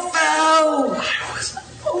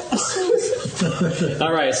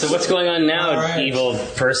 All right, so what's going on now, All right. evil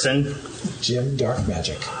person? Jim Dark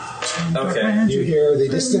Magic. Okay. You hear the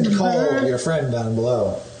distant call of your friend down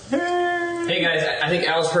below. Hey guys, I think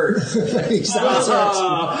Al's hurt. He sounds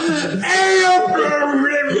hurt.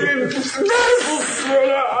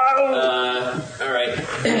 Alright.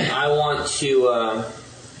 I want to,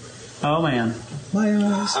 Oh, man. My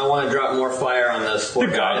eyes. I want to drop more fire on those four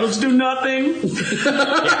The guys. goblins do nothing. We have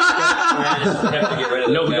to get rid of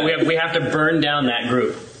No, those guys. we have to burn down that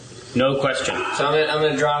group. No question. So I'm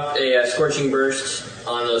gonna drop a scorching burst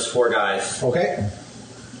on those four guys. Okay.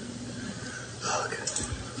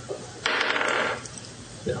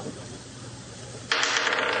 No.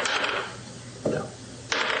 No.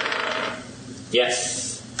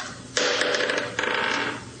 Yes.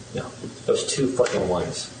 No. Those two fucking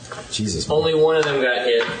ones. Jesus. Only one of them got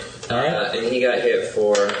hit, Alright. and he got hit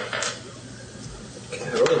for. God,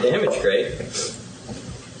 roll the damage, great.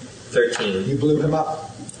 13. You blew him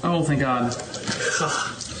up. Oh, thank God.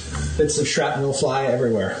 Bits of shrapnel fly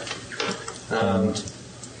everywhere.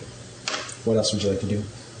 What else would you like to do?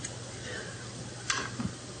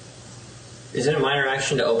 Is it a minor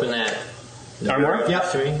action to open that Armor? door up Yep.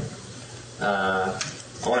 next to me?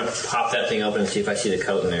 I want to pop that thing open and see if I see the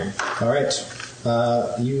coat in there. All right.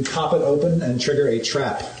 You pop it open and trigger a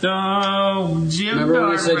trap. Oh, Jim Remember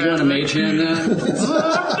when I said you want to Dark mage hand that?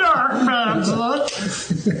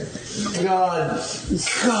 God.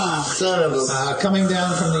 Son of a... Coming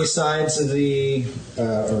down from the sides of the,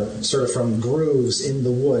 or sort of from grooves in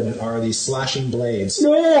the wood, are these slashing blades.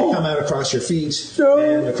 Come out across your feet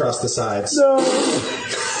and across the sides.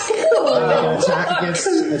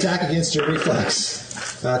 Attack against your reflex.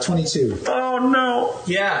 22. Oh, no.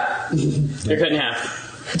 Yeah. You're cut in half.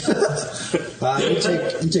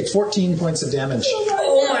 You take 14 points of damage.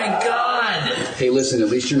 Oh my God. Hey, listen, at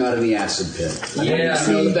least you're not in the acid pit. Yeah.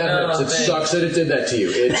 I know that hurts. It thanks. sucks that it did that to you.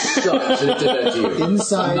 It sucks that it did that to you.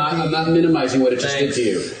 Inside I'm not minimizing what it just did to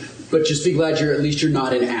you. But just be glad at least you're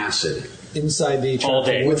not in acid. Inside the All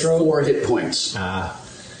trap day. With wardrobe, 4 hit points.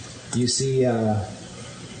 you see a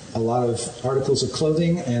lot of articles of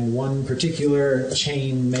clothing and one particular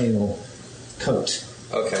chain mail coat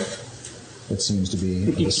Okay. that seems to be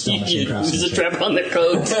of astonishing There's a craftsmanship. trap on the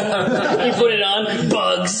coat. You put it on,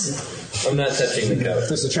 bugs. I'm not touching the coat.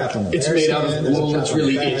 There's a trap on the It's made out of bearskin, there's a wool. trap It's on the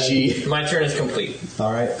really bed. itchy. My turn is complete.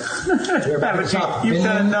 All right. We're back at the top. You've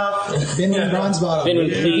done enough. Binwin Bronzebottom. Binwin,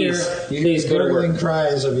 You please. hear Please go to work. gurgling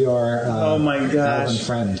cries of your Oh, my elven gosh.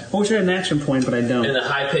 friend. I wish I had an action point, but I And don't. the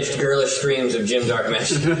high-pitched girlish screams of Jim Dark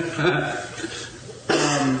Magic.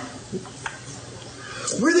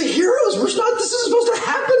 We're the heroes. This is supposed to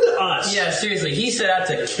happen to us. Yeah, seriously, he set out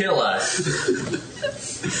to kill us.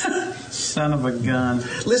 Son of a gun.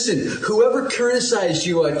 Listen, whoever criticized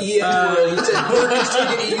you on EA World, he said, "Burgers,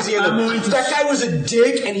 take it easy on them." That guy was a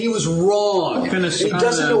dick, and he was wrong. Gonna And he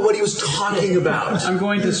doesn't know what he was talking about. I'm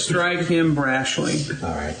going to strike him brashly.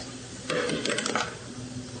 All right.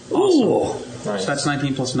 Ooh. So that's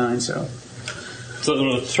 19 plus 9, so. So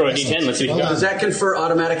we'll throw a d10. Let's see what you got. Does that confer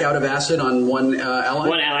automatic out of acid on one ally?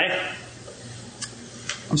 One ally.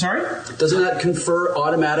 I'm sorry? Doesn't that confer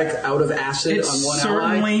automatic out of acid It on one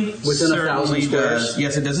certainly, ally within 1,000 squares? does.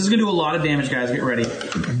 Yes, it does. This is going to do a lot of damage, guys. Get ready.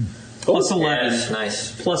 Plus 11. Yes,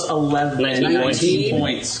 nice. Plus 11. 19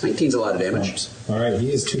 points. 19's a lot of damage. All right.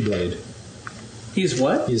 He is two-blade. He's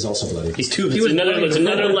what? He is also bloody. He's two. He It's was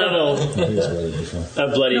another level He was bloody before.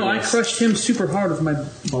 of bloody. No, I crushed him super hard with my.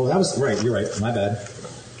 Oh, that was right. You're right. My bad.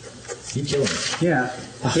 You killed him. Yeah.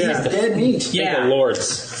 Yeah. Dead meat. The Yeah.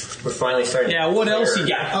 lords. We're finally starting. Yeah, what else you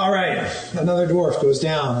got? All right. Another dwarf goes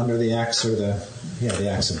down under the axe or the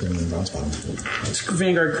axe of Binwin Bronzebottom. It's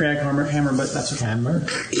Vanguard Crag Hammer, but that's okay. Hammer.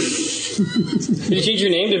 Did you change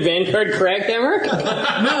your name to Vanguard Crackhammer?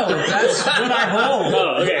 No, that's what I hold.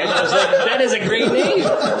 Oh, okay. I was like, that is a great name.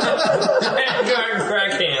 Vanguard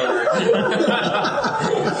Crackhammer.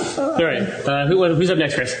 All right. Who's up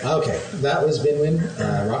next, Chris? Okay, that was Binwin,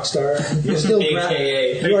 Rockstar. You're still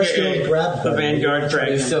AKA. You are still grabbed. The Vanguard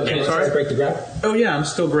Crag. still Yeah, pissed. Sorry, sorry. break the grab. Oh yeah, I'm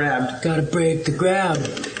still grabbed. Gotta break the grab.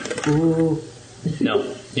 Ooh. No,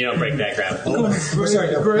 you don't break that crap. Oh,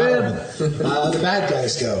 sorry, no, the bad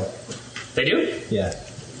guys go. They do? Yeah.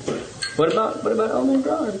 What about Oh my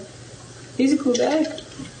God? He's a cool guy.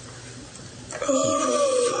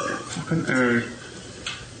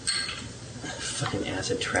 Fucking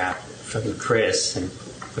acid trap. Fucking Chris and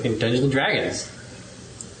fucking Dungeons and Dragons.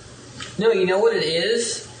 No, you know what it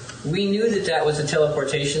is? We knew that was a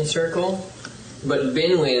teleportation circle, but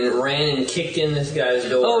Binwin ran and kicked in this guy's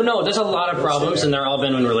door. Oh no, there's a lot of problems and they're all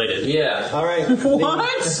Benwin related. Yeah. All right. What?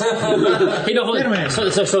 Hey, no, hold Wait a on. minute. So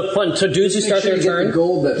dudes who start their You get the turn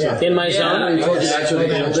gold that's Yeah. in my Yeah. zone. I told you that's what the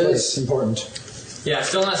Damage gold was is. important. Yeah,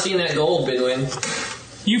 still not seeing that gold, Binwin.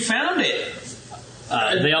 You found it.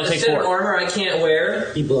 They all A take set of 4. armor I can't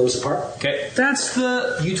wear. He blows apart. Okay. That's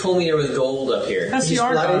the You told me there was gold up here. That's He's the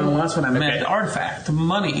artifact. bloodied. Oh, that's what I meant. Okay. The artifact. The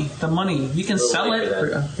money. You can sell late it. for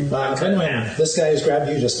that. Benwin, this guy who's grabbed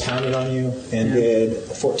you just pounded on you and did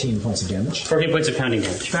 14 points of damage. 14 points of pounding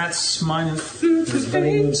damage. That's minus. His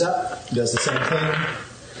buddy moves up, does the same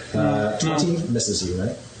thing. 20 misses you,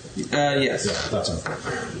 right? Yes. Yeah, thought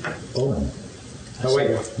so. Owen. Oh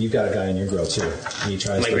wait, you've got a guy in your grill too. He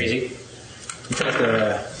tries Am I to. crazy? He tries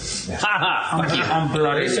to. Ha ha! Fuck you. I'm At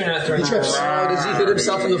bloody. least they're not throwing He trips. Oh, does he hit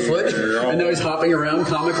himself in the foot? And now he's hopping around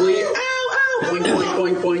comically. Ow, ow! Boink,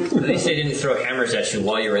 boink, boink, boink. At least they didn't throw hammers at you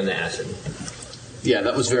while you were in the acid. Yeah,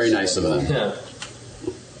 that was very nice of them. Yeah.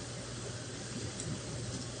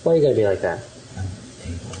 Why you gotta be like that?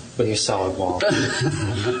 With your solid wall.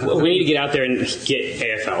 Well, we need to get out there and get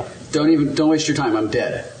AFL. Don't waste your time. I'm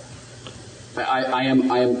dead.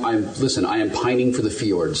 Listen, I am pining for the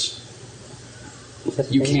fjords.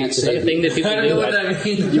 You can't Is that a save thing me. that people I don't do? know what that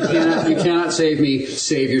means. You cannot save me.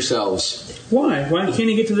 Save yourselves. Why? Why can't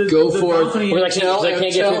he get to the Go the forth. balcony? We're like, Tell I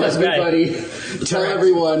can't get through this guy. everybody. Tell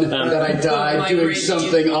everyone that I died My doing great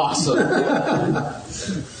something awesome.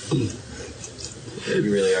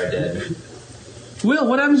 You really are dead. Will,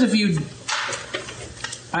 what happens if you?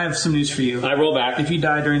 I have some news for you. I roll back. If you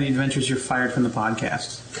die during the adventures, you're fired from the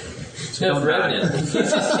podcast. No, Don't Revenant.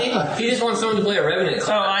 He just wants someone to play a Revenant Oh,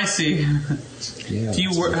 class. I see. Yeah. Do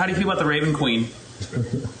you? How do you feel about the Raven Queen?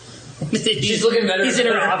 She's looking better. He's in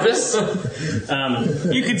her office.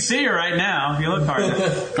 You can see her right now. If you look hard.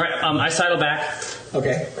 Right. I sidle back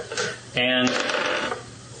Okay. and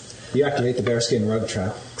You activate the bearskin rug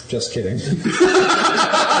trap. Just kidding.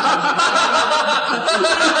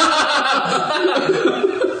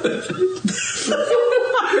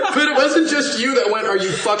 But it wasn't just you that went, are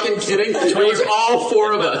you fucking kidding? It was all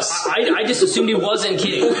four of us. I just assumed he wasn't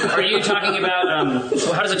kidding. Are you talking about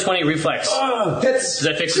how does a 20 reflex? Hits. Does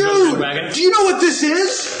that fix his motion Dude, wagon? do you know what this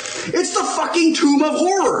is? It's the fucking Tomb of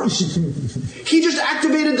Horrors. He just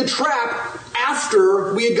activated the trap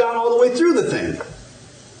after we had gone all the way through the thing.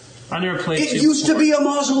 I never played. It Super used to before. be a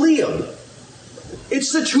mausoleum.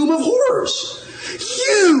 It's the Tomb of Horrors.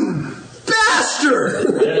 You bastard!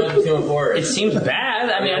 I don't know what the Tomb of Horror It is. seems bad.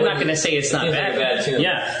 I mean, I'm not going to say it's not Seems bad. like a bad tomb.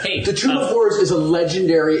 Yeah. Hey, The Tomb of Horrors is a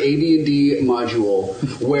legendary AD&D module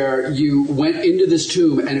where you went into this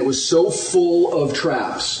tomb and it was so full of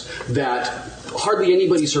traps that hardly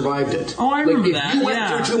anybody survived it. Oh, I remember if that, you went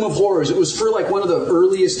yeah. through Tomb of Horrors, it was for like one of the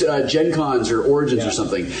earliest Gen Cons or Origins or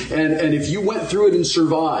something. And if you went through it and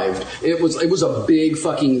survived, it was a big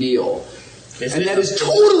fucking deal. And that is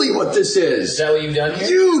totally what this Is is. that what you've done here?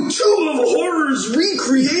 You Tomb of Horrors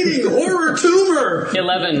recreating Horror Tumor!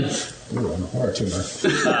 11 Ooh, I'm a horror tumor.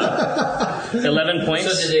 11 So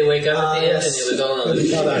points. did they wake up at the end yes. and it was all on the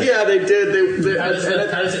Well done. Yeah, they did. How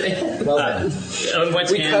does it end? Well done. 11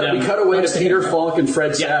 points We and cut away to Peter Falk and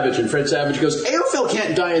Fred Savage, and Fred Savage goes, Aophel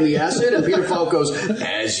can't die in the acid, and Peter Falk goes,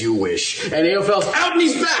 as you wish. And Aophel's out and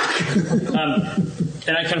he's back!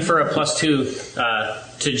 and I confer a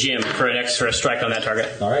 +2 to Jim for an extra strike on that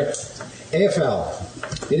target. All right. AFL.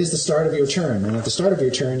 It is the start of your turn, and at the start of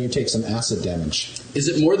your turn, you take some acid damage. Is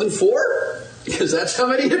it more than 4? Because that's how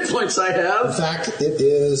many hit points I In have. fact, it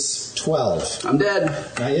is 12. I'm dead.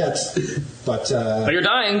 Not yet, but But you're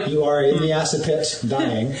dying. you are in the acid pit,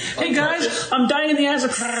 dying. Hey guys, I'm dying in the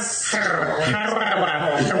acid.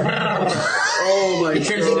 Oh my It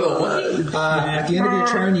turns into a Wookiee? At the end of your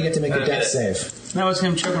turn, you get to make a death save. That was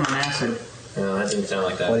him choking on acid. No, that didn't sound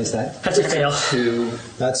like that. What is that? That's a fail.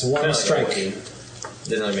 That's one Sounds like a strike. Wookiee.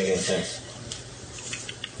 Doesn't really make any sense.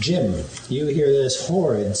 Jim, you hear this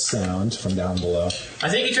horrid sound from down below. I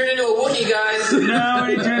think he turned into a Wookiee, guys. No,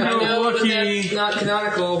 he turned I into a know, but Wookiee. that's not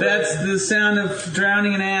canonical. but- That's the sound of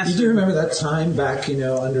drowning in You acid. do remember that time back,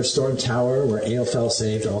 under Storm Tower where Aophel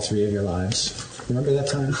saved all 3 of your lives? Remember that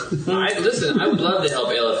time? Listen, I would love to help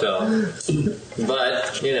LFL,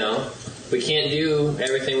 but we can't do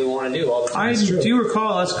everything we want to do all the time. I That's true. do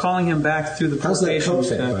recall us calling him back through the How's that probation coat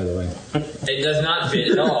fit, stuff. by the way? It does not fit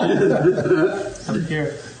at all. Up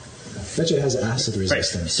here. Bet you it has acid Right.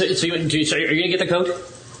 resistance. So are you going to get the coat?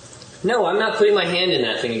 No, I'm not putting my hand in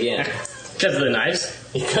that thing again. Because of the knives?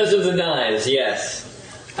 Because of the knives, yes.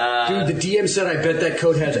 Dude, the DM said I bet that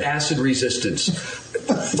coat has acid resistance.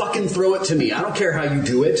 Fucking throw it to me. I don't care how you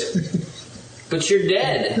do it. But you're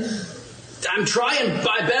dead. I'm trying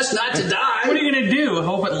my best not to die. What are you gonna do?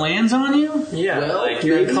 Hope it lands on you? Yeah, Well, like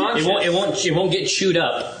you're maybe. unconscious. It won't get chewed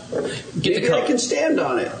up. Get Maybe the I coat. can stand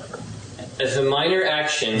on it. As a minor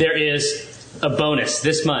action, There is a bonus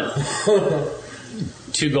this month.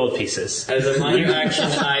 2 gold pieces. as a minor action,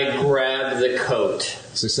 I grab the coat.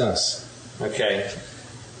 Success. Okay.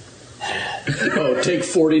 Oh, take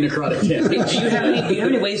 40 necrotic damage. Do you have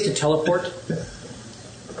any ways to teleport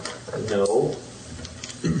No.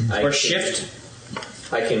 or shift?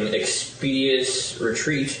 I can expeditious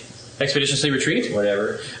retreat. Expeditiously retreat?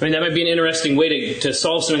 Whatever. I mean, that might be an interesting way to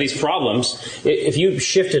solve some of these problems. If you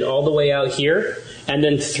shifted all the way out here and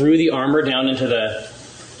then threw the armor down into the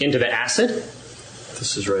acid,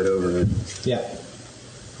 This is right over it. Yeah.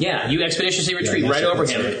 yeah, you expeditiously retreat that's right it, over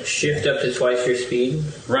that's him. Shift up to twice your speed.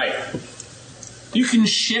 Right. You can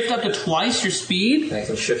shift up to twice your speed? I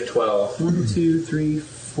can shift 12. 1, 2, 3,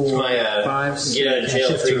 4, My 5, 6. get out of jail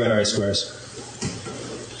Shift free through enemy card. squares.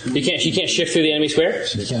 You can't shift through the enemy square?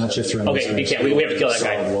 You cannot shift through enemy Okay, squares. you can't. We have to kill that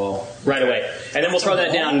guy Solid wall. right away. And then we'll throw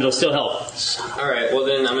that down and it'll still help. All right. Well,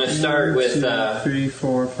 then I'm going to start with. 3,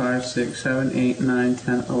 4, 5, 6, 7, 8, 9,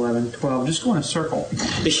 10, 11, 12. Just go in a circle.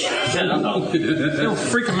 It'll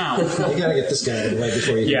freak them out. You gotta get this guy out of the way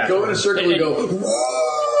before you. Yeah. Go in a circle and go,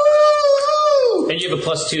 And you have a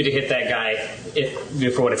 +2 to hit that guy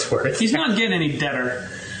for what it's worth. He's not getting any deader.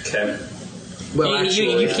 Okay. well,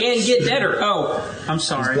 You can get deader. Oh, I'm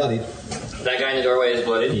sorry. Bloodied. That guy in the doorway is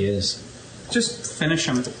blooded. He is. Just finish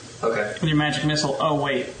him Okay. with your magic missile. Oh,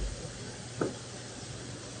 wait.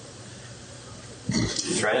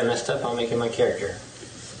 Try to messed up. I'll make him my character.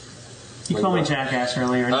 You called me jackass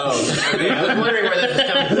earlier. Oh, I was wondering where that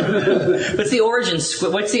was coming from.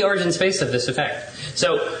 What's the origin space of this effect?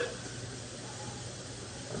 So,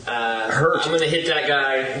 I'm going to hit that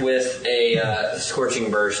guy with a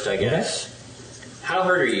scorching burst, I guess. How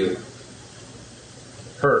hurt are you?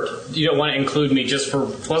 hurt. You don't want to include me just for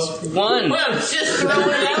 +1. Well, I'm just throwing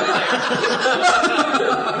it out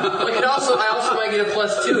there. I also might get a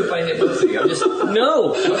 +2 if I hit both of you. I'm just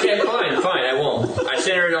No. okay. Fine. I won't. I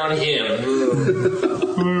center it on him.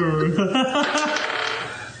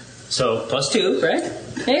 So +2, right?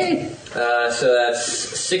 Hey. So that's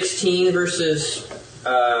 16 versus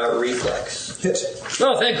reflex. Hit.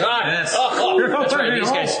 Oh, thank God. Yes. Oh, that's right.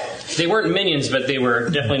 These guys, they weren't minions, but they were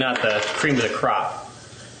definitely not the cream of the crop.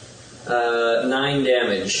 9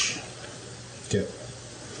 damage. Good.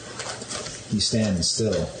 He stands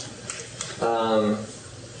still.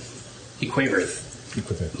 He quivereth. You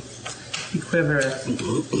quiver. He quivereth.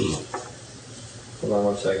 Hold on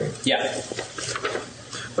 1 second. Yeah.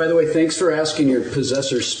 By the way, thanks for asking your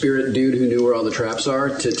possessor spirit dude who knew where all the traps are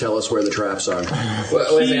to tell us where the traps are.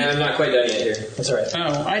 Well, wait a second, I'm not quite done yet here. That's all right.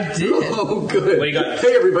 Oh, I did. Oh, good. What do you got?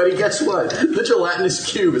 Hey, everybody, guess what? The gelatinous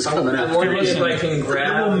cube is coming I'm out. wondering if I can It will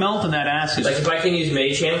grab, melt in that acid. like if I can use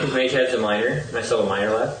Mage Hand, because Mage Hand's a minor, and I still have a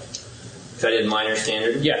minor left. So I did minor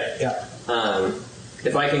standard. Yeah. Yeah.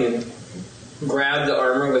 If I can grab the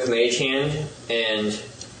armor with Mage Hand, and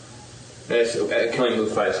I can only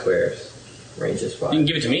move 5 squares. Range is 5. You can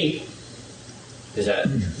give it to me. Is that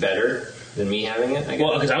better than me having it? I guess.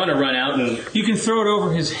 Well, because I'm going to run out and... You can throw it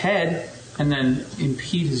over his head and then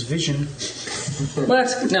impede his vision. What?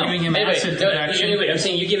 No. Giving him acid protection. Anyway, I'm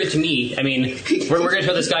saying you give it to me. I mean, we're going to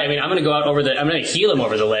show this guy. I mean, I'm going to go out over the... I'm going to heal him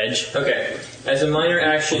over the ledge. Okay. As a minor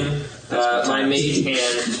action, my Mage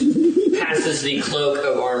Hand passes the cloak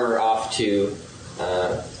of armor off to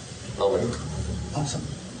Owen. Awesome.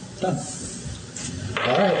 Done.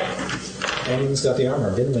 All right. Owen's got the armor.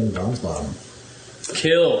 Vinland Bomb's bottom.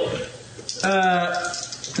 Kill.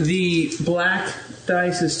 The black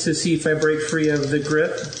dice is to see if I break free of the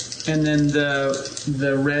grip, and then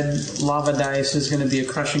the red lava dice is going to be a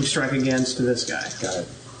crushing strike against this guy. Got it.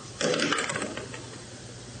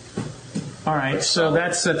 All right, so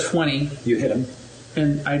that's a 20, You hit him.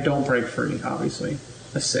 and I don't break free, obviously.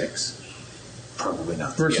 A 6 Probably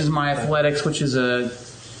not. versus my athletics, which is a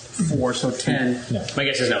 4, so 10. No. My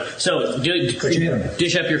guess is no. So, But you hit him.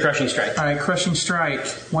 dish up your crushing strike. All right, crushing strike,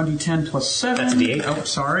 1d10 plus 7. That's a D8. Oh,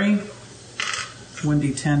 sorry.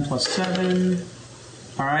 1d10 plus 7.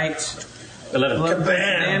 All right. 11. 11 points of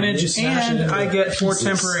damage, Just smash it and into I get 4 pieces.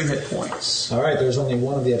 temporary hit points. All right. There's only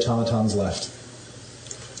one of the automatons left.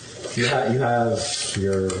 You have you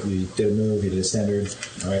did a move. You did a standard.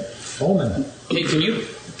 All right. Omen. Hey,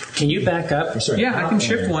 can you back up? Or sorry, Yeah, I not can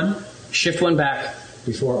shift Omen. one. Shift one back.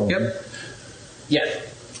 Before Omen. Yep.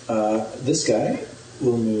 Yeah. This guy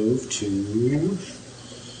will move to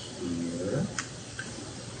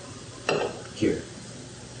Here.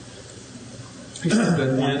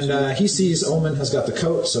 And he sees Omen has got the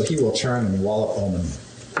coat, so he will turn and wallop Omen.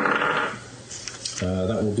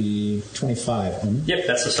 That will be 25. Omen. Yep,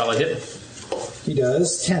 that's a solid hit. He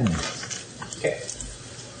does 10. Okay.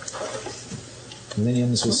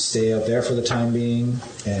 Minions will stay out there for the time being,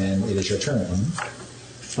 and it is your turn. Omen.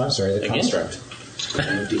 Oh, I'm sorry, the Again? construct.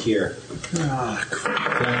 Move to here. Ah,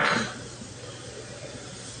 crap.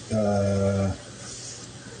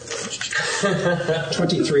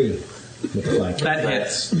 23 with the flank. That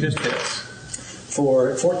hits. Just hits.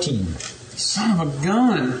 For 14. Son of a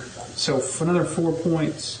gun. So for another 4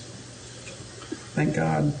 points. Thank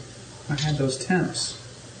God I had those temps,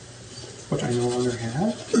 which I no longer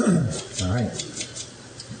have. All right.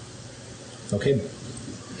 Okay.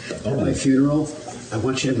 At my funeral, I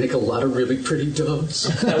want you to make a lot of really pretty doves.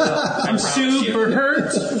 I'm super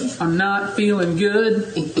hurt. I'm not feeling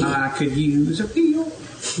good. I could use a heal.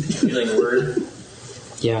 Healing word.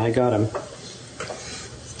 Yeah, I got him.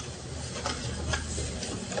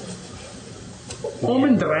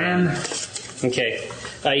 Omendran. Okay.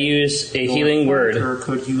 I use a healing word Or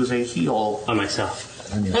could use a heal. on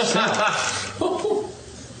myself. On yourself.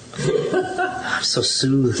 I'm so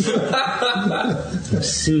soothed. I'm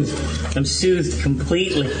soothed. I'm soothed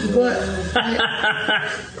completely.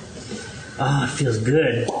 Ah, it feels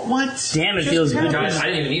good. What? Damn, it feels good. Gosh, I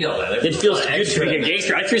didn't even need all that. It feels good to be a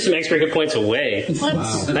gangster. I threw some extra hit points away. What?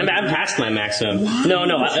 I'm past my maximum. No,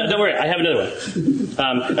 don't worry. I have another one.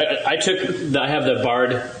 I have the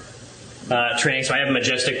bard training, so I have a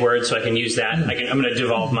majestic word, so I can use that. I'm going to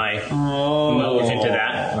devolve my move into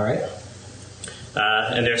that. All right.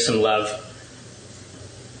 And there's some love.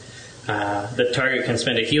 The target can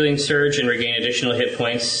spend a healing surge and regain additional hit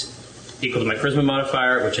points equal to my charisma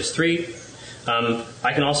modifier, which is 3.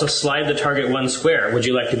 I can also slide the target 1 square. Would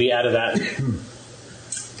you like to be out of that?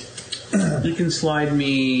 You can slide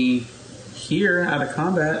me here out of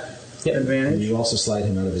combat. Yep. And Advantage. you also slide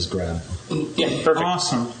him out of his grab. Yeah, perfect.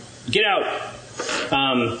 Awesome. Get out!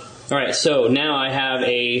 All right, so now I have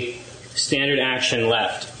a standard action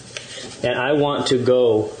left. And I want to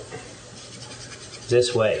go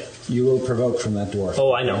this way. You will provoke from that dwarf.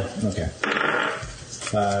 Oh, I know. Okay.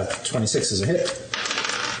 26 is a hit.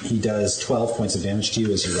 He does 12 points of damage to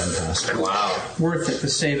you as you run past. Wow. Worth it to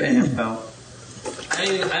save AFL. I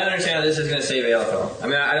don't understand how this is going to save ALFL. I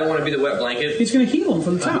mean, I don't want to be the wet blanket. He's going to heal him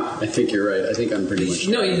from the top. I think you're right. I think I'm pretty much.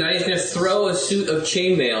 No, he's not. He's going to throw a suit of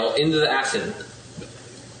chainmail into the acid.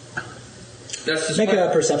 That's just Make a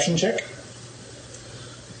perception check.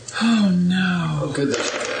 Oh no. Oh, good.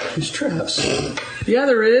 These traps. Yeah,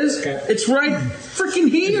 there is. Okay. It's right freaking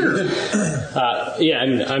here. Yeah,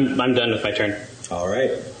 I'm done with my turn. All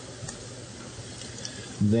right.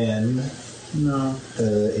 Then No.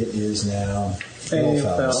 it is now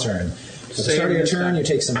Elfal's turn. At the Save start of your this turn, time. you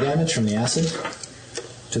take some damage from the acid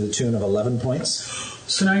to the tune of 11 points.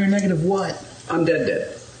 So now you're negative what? I'm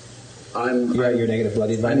dead. You're at your negative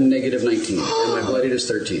bloodied I'm value. negative 19, and my bloodied is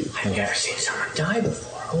 13. Okay. seen someone die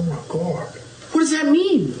before. Oh my god. What does that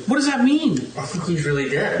mean? What does that mean? I think he's really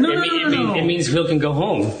dead. No, It means Will can go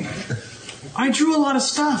home. I drew a lot of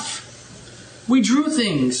stuff. We drew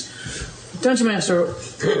things. Dungeon Master,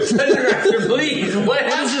 Please, what what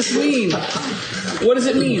does this mean? What does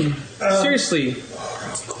it mean? Seriously.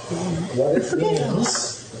 What it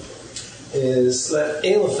means is that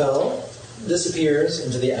Aelafel disappears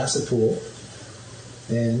into the acid pool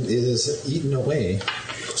and is eaten away.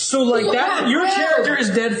 So like that, your character is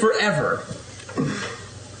dead forever.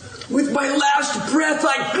 With my last breath,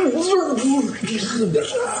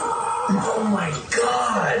 Oh my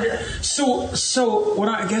god. So what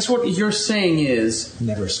I guess what you're saying is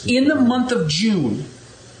Never speak. in the month of June,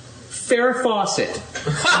 Farrah Fawcett,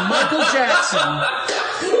 Michael Jackson,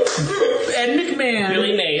 Ed McMahon,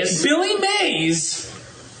 Billy Mays,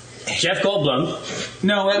 Jeff Goldblum.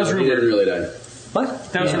 No, that was He didn't rumored. really die.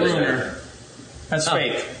 What? That was a rumor. That's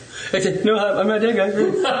fake. I said, no, I'm not dead, guys.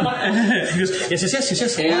 He goes,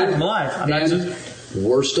 yes. I'm alive. I'm not just, And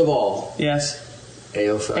worst of all, yes.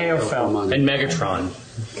 Aelfal. And Megatron.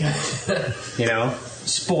 You know?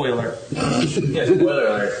 Spoiler. Yeah, spoiler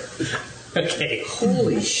alert. Okay.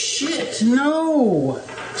 Holy shit. No.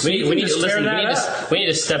 We need to just tear listen. that We need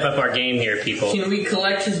to step up our game here, people. Can we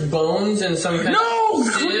collect his bones and some kind No! of...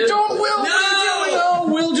 sieve? Don't, Will! What are you doing?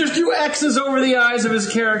 Oh, Will just drew X's over the eyes of his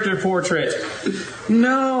character portrait.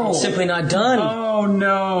 No. Simply not done. Oh,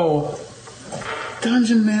 no.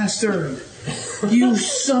 Dungeon Master. You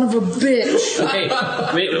son of a bitch. Okay,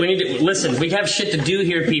 we need to listen. We have shit to do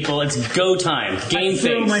here, people. It's go time. Game I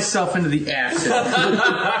threw phase. myself into the acid.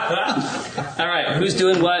 All right, who's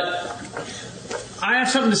doing what? I have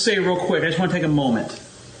something to say real quick. I just want to take a moment.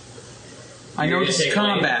 I You're know gonna this is take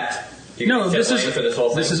combat. You're No, gonna this take is blame for this whole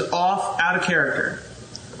thing? this is out of character.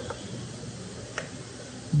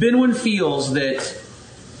 Binwin feels that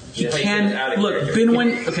he You think can it's out of look. character?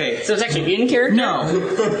 Binwin, okay. So it's actually in character? No.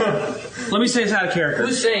 Let me say it's out of character.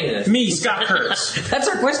 Who's saying this? Me, Scott Kurtz, That's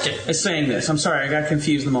our question. is saying this. I'm sorry, I got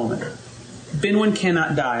confused the moment. Binwin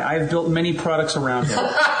cannot die. I have built many products around him.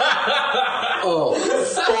 Oh,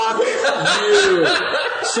 fuck you.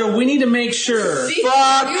 So we need to make sure.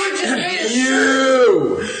 Fuck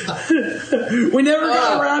you. We never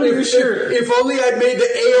got around to your shirt. If only I'd made the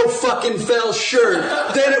Aofell shirt,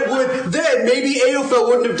 then maybe Aofell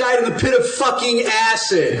wouldn't have died in the pit of fucking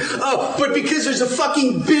acid. Oh, but because there's a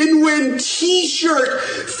fucking Binwin t-shirt,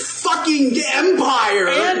 fucking empire.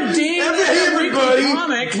 And Dan everybody,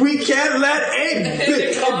 comic. we can't let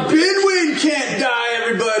Binwin can't die,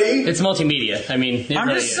 everybody. It's multimedia. I mean, it I'm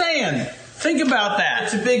really just is. saying. Think about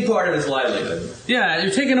It's that. a big part of his livelihood. Yeah,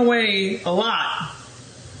 you're taking away a lot.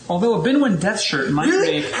 Although a Binwin death shirt might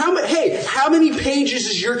Really? make. How many pages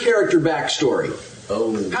is your character backstory?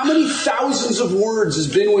 Oh. How many thousands of words is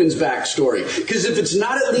Binwin's backstory? Because if it's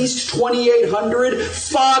not at least 2,800,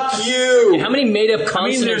 fuck you. How many made-up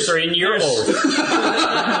consonants there's- are in your there's-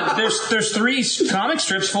 old? There's 3 comic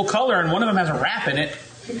strips full color, and one of them has a rap in it.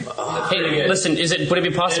 Hey, listen, would it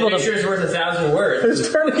be possible And a to... picture's worth 1,000 words.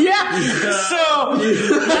 Yeah. So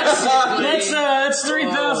that's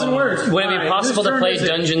 3,000 words. Would it be All right, possible whose to turn play is it?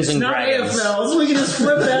 Dungeons and It's not Dragons? AFLs. We can just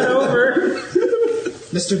flip that over.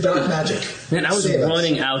 Mr. Dark Magic. Man, I was Save us.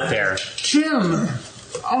 running out there. Jim.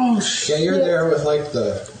 Oh shit. Yeah, you're there with like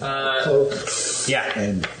the cloak Yeah.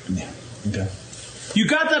 and yeah. Okay. You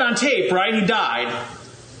got that on tape, right? He died.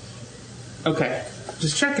 Okay.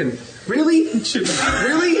 Just checking. Really?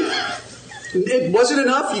 Really? It wasn't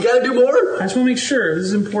enough? You gotta do more? I just want to make sure. This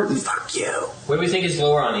is important. Fuck you. What do we think is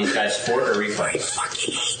lower on these guys, sport or reflex?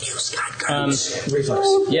 Fucking hate you, Scott Reflex.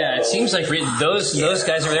 Yeah, it seems like those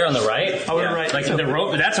guys over there on the right. Oh, yeah. Right. Like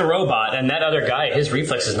that's a robot, and that other guy, his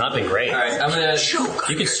reflex has not been great. All right, I'm gonna.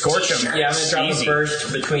 You could scorch him. Yeah, I'm gonna drop Easy. him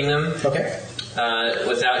first between them, Okay.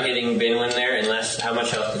 without hitting Binwin there. Unless how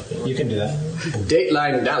much health does Binwin? You can do that.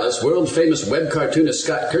 Dateline Dallas, world-famous web cartoonist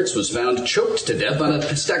Scott Kurtz was found choked to death on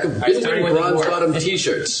a stack of starting Binwin with the dwarf. bronze-bottom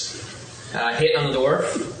t-shirts. Hit on the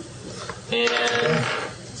dwarf, and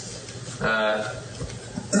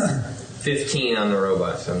 15 on the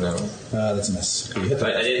robot. So no, That's a miss. You hit but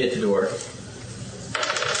I that. did hit the dwarf.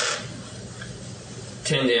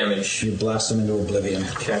 10 damage. You blast him into oblivion.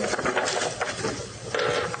 Okay.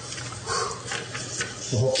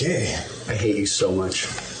 Okay. I hate you so much.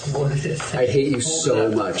 What did it say? I hate you so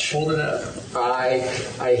much. Hold it up. I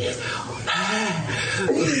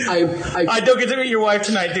don't get to meet your wife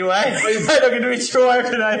tonight, do I? I don't get to meet your wife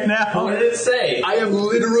tonight now. What did it say? I am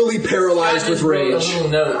literally paralyzed with wrote a rage. little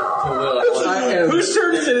note to Will. I am Whose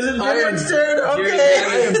turn is it? Is it Binwin's turn?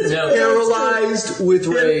 Okay. No. paralyzed with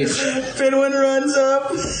rage. Finwin runs up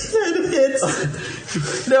and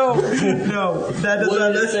hits. No, that does What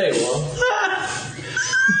not. did it say, Will?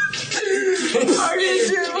 I'm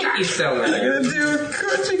He's so gonna mad. do a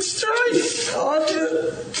crushing strike on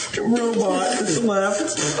the robot that's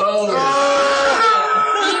left. Oh.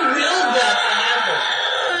 He willed that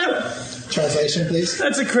to happen. Translation, please.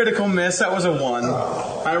 That's a critical miss. That was a 1.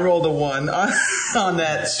 I rolled a 1 on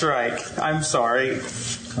that strike. I'm sorry.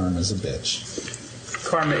 Karma's a bitch.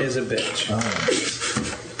 Karma is a bitch.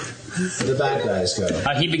 The bad guys go.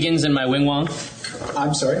 He begins in my wing wong.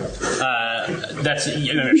 I'm sorry. That's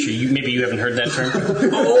maybe you haven't heard that term.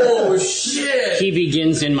 Oh, shit. He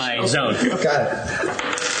begins in my zone, Got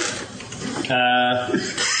it.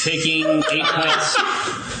 taking 8 points.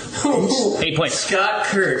 8 points. Scott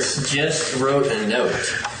Kurtz just wrote a note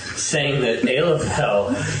saying that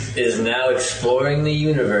Aelofel is now exploring the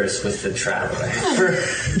universe with the Traveler.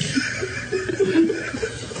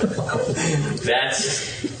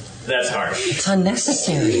 That's harsh. It's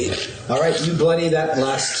unnecessary. All right, you bloody that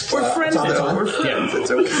last. We're friends now. automaton. We're friends. Yeah.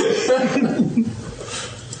 It's okay.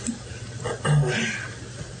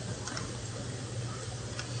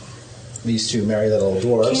 These two merry little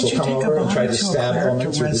dwarves will come over and try to stab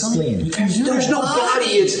Omen through the spleen. There's no body,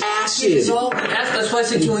 it's acid. That's why I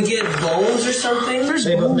said, can we get bones or something?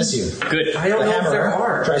 They both miss you. Good. I don't The know if there hammer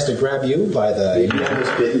are. tries to grab you by the. I was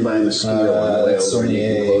bitten by a mosquito on the way it's over. only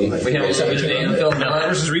a. We have something to Aelofel blood.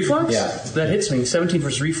 Versus reflex? Yeah. That hits me. 17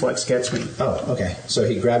 versus reflex gets me. Oh, okay. So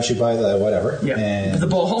he grabs you by the whatever. Yeah. And The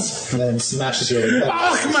balls. then smashes you over the head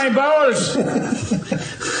Oh, my balls!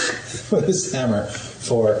 with his hammer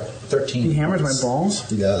for 13. He hammers my balls?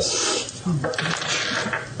 He does.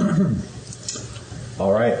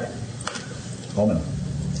 All right. Omen.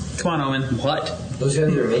 Come on, Omen. What? Those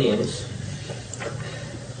guys are minions.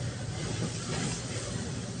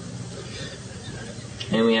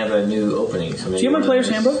 And we have a new opening. So Do you have my player's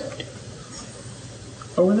handbook?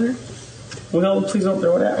 Over there? Well, please don't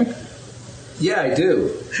throw it at me. Yeah, I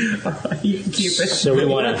do. You can keep it. So we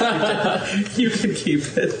want to... You can keep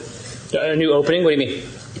it. A new opening? What do you mean?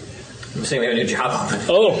 I'm saying we have a new job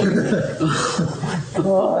opening. Oh!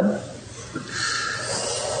 God.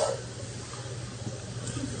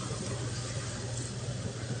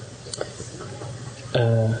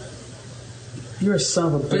 You're a son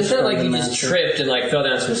of a bitch. But it's not like you Master. just tripped and like fell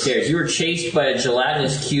down some stairs. You were chased by a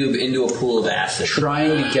gelatinous cube into a pool of acid.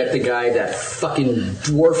 Trying to get the guy that fucking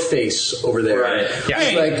dwarf face over there. Right. Yeah.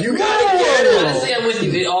 It's like, you gotta get him! Honestly, I'm with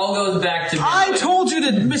you. It all goes back to. I told you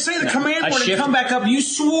to say the command I word and shift- come back up. You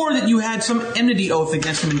swore that you had some enmity oath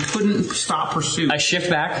against him and couldn't stop pursuit. I shift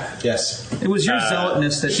back. Yes. It was your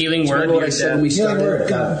zealotness that Healing word. Remember what I said when we Healing started? word.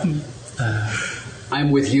 Got it.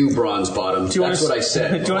 I'm with you, Bronze Bottom. you wanna That's what I s-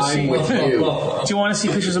 said. do you wanna I'm see- with you. Do you want to see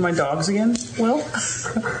pictures of my dogs again? Well,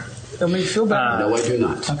 they'll make you feel better. No, I do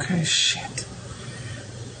not. Okay, shit.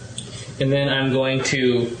 And then I'm going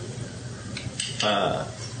to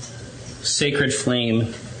Sacred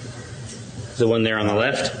Flame, the one there on the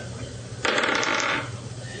left.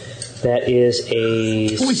 That is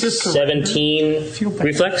a Oh, we just 17 Feel better.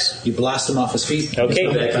 reflex. You blast him off his feet. Okay.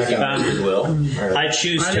 His will. I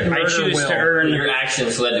choose I to murder to Will. earn Your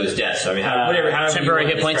actions led to his death. So I mean, however temporary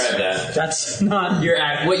you hit want to points. describe that. That's not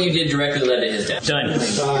What you did directly led to his death. done.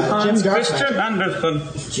 Jim Dark. Christian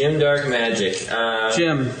Anderson. Jim Dark Magic.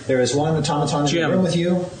 Jim. There is one automaton in Jim. the room with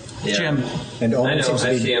you, Yeah. Jim. and I Omen know, seems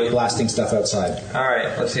I to see be him. blasting stuff outside. All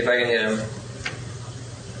right, let's see if I can hit him.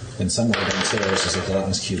 And somewhere downstairs is a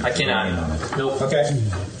gelatinous cube. I cannot. On it. Nope. Okay.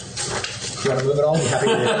 You want to move at all? You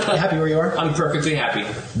happy where you are? I'm perfectly happy.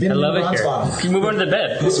 Been I love it Bronze here. Bottom. Can you move under the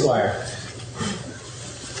bed? Esquire.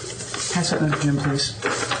 Pass that to Jim, please.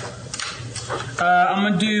 I'm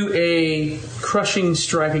going to do a crushing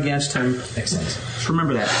strike against him. Excellent. Just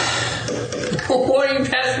remember that. Why are you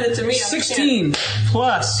passing it to me? I 16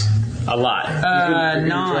 plus A lot.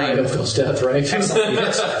 9. Phil's death, right?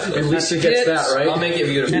 At least he gets that, right? I'll make it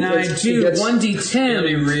beautiful. And I do It'll 1d10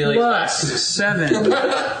 be really plus 7.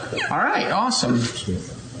 All right, awesome.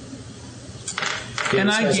 And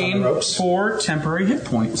I Guy's on gain the ropes. 4 temporary hit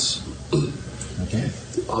points. Okay.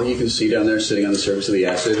 All you can see down there sitting on the surface of the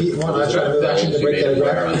acid. You want to try to move action to break that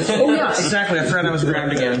grab? Oh, yeah, exactly. I forgot I was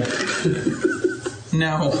grabbed again.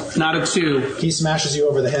 No, not a 2. He smashes you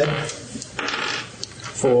over the head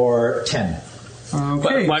for 10.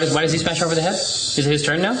 Okay. Why does he smash over the head? Is it his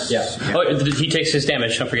turn now? Yeah. Oh, he takes his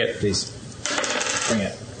damage. Don't forget. Please. Bring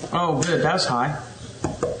it. Oh, good. That was high.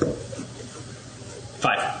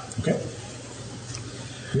 5. Okay.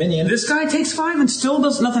 Minion. This guy takes 5 and still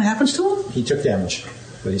nothing happens to him? He took damage,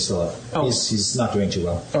 but he's still up. Oh. He's not doing too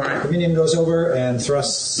well. All right. The minion goes over and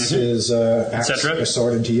thrusts his axe Cetera. or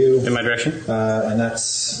sword into you, In my direction. and that's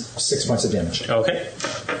 6 points of damage. Okay.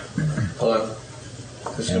 Hold on.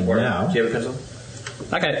 This is And important. now- Do you have a pencil?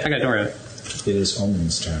 I got it. Don't worry about it. It is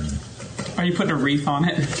Omen's turn. Are you putting a wreath on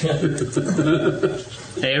it?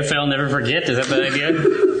 AFL never forget. Is that the idea?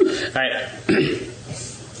 All right.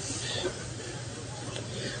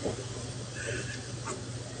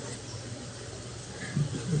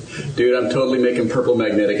 Dude, I'm totally making purple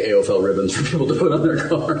magnetic AOFL ribbons for people to put on their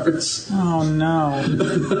cars. Oh, no.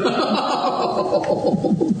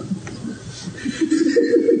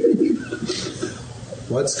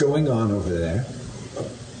 What's going on over there?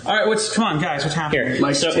 All right, come on, guys, what's happening? Here.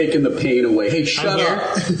 Mike's So- taking the pain away. Hey, shut I'm here.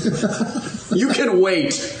 up. You can wait.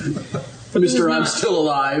 Mr. I'm still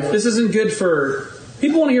alive. This isn't good for...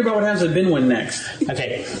 People want to hear about what happens at Binwin next.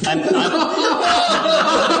 Okay.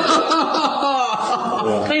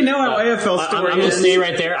 They know how AFL story I'm going to is. stay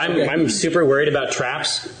right there. I'm super worried about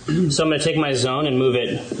traps, so I'm going to take my zone and move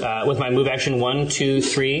it with my move action 1, 2,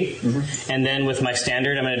 3, and then with my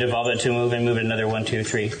standard, I'm going to devolve it to move and move it another 1, 2,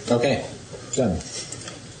 3. Okay. Done.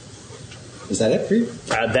 Is that it for you?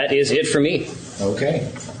 That is it for me.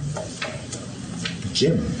 Okay.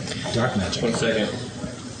 Jim. Dark magic. 1 second.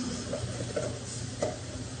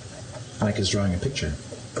 Mike is drawing a picture.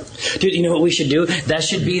 Dude, you know what we should do? That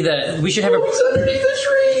should be we should have Underneath the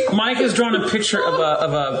tree. Mike has drawn a picture at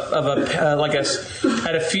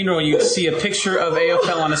a funeral. You'd see a picture of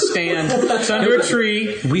AFL on a stand. It's under a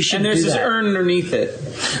tree. We should and there's do this that. urn underneath it.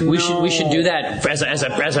 We should do that as a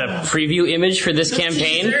preview image for this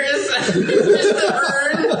campaign.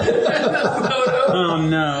 Oh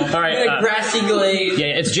no! All right. Grassy glade. Yeah,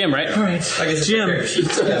 it's It's Jim, right? All right, Jim.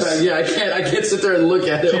 Yeah, I can't sit there and look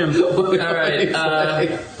at it. Jim. All right,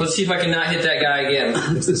 let's see if I can not hit that guy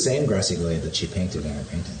again. It's the same grassy glade that she painted in her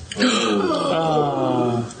painting.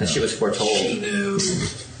 That shit was foretold.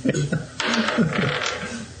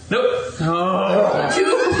 Nope.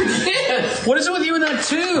 What is it with you and that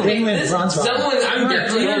too? I'm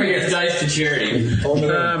definitely over here dice to charity. Did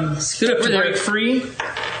it have to break free?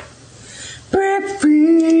 Break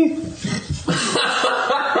free.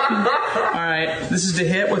 All right, this is to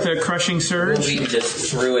hit with a crushing surge. We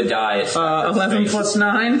just threw a die at 11 plus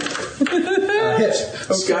 9. Hit.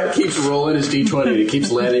 Scott keeps rolling his d20 and it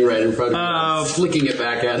keeps landing right in front of him, flicking it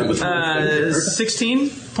back at him with one finger. 16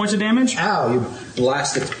 points of damage. Ow, you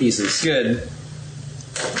blast it to pieces. Good.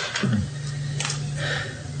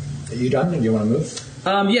 Are you done? Do you want to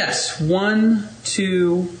move? Yes. 1,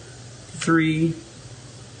 2, 3,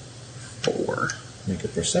 4. Make a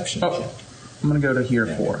perception Oh, check. I'm going to go to here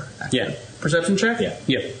 4. Yeah. Perception check? Yeah.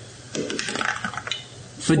 Yep.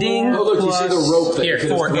 Fading. Oh, look, you see the rope that Here, you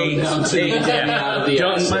could have 4, thrown 8. down to get out of the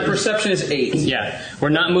Don't- acid. My perception is 8. Yeah. We're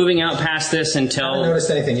not moving out past this until I haven't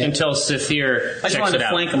noticed anything yet. until Sathir I just checks wanted it to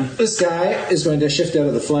out. flank him. This guy is going to shift out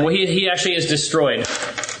of the flank. Well, he actually is destroyed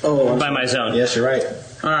by my zone. Yes, you're right.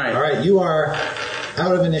 All right. All right, you are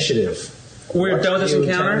out of initiative. We're What done with this do you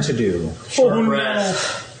encounter? intend to do? Oh, no.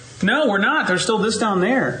 No, we're not. There's still this down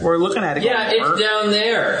there. We're looking at it. Yeah, it's down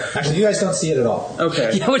there. Actually, you guys don't see it at all.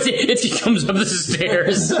 Okay. Yeah, it comes up the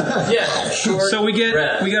stairs. Yeah, short. So we get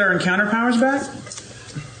rest. our encounter powers back?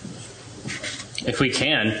 If we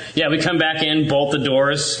can. Yeah, we come back in, bolt the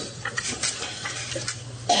doors.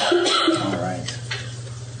 All right.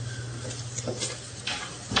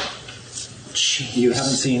 You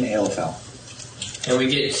haven't seen Aelfell. And we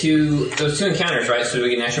get those two encounters, right? So do we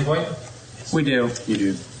get an action point? We do. You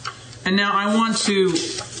do. And now I want to...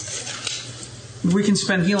 We can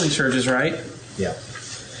spend healing surges, right? Yeah.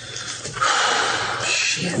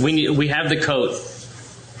 We have the coat.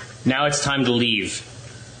 Now it's time to leave.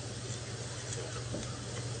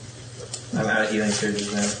 I'm out of healing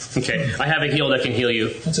surges now. Okay, I have a heal that can heal you.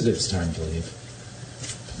 That's a good time to leave.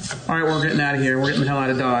 All right, we're getting out of here. We're getting the hell out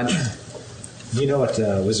of Dodge. You know what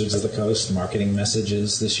Wizards of the Coast marketing message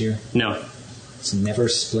is this year? No. It's never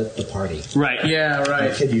split the party. Right. Yeah, I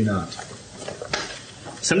right. kid you not.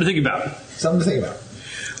 Something to think about. Something to think about.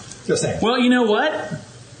 Just saying. Well, you know what?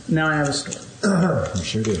 Now I have a story. I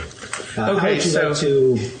sure do. How Okay, would you so- like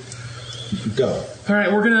to go? All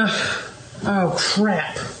right, we're gonna... Oh,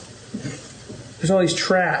 crap. There's all these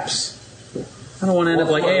traps. I don't want to end up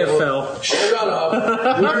like AFL. Shut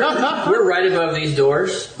up. We're right above these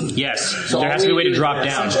doors. Yes. So there all has to be a we way to do drop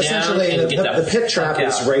is down. Essentially, and get the pit trap fuck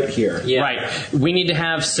is out. right here. Yeah. Right. We need to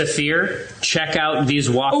have Sathir check out these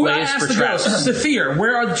Oh, I walkways asked for the traps. ghost. Sathir,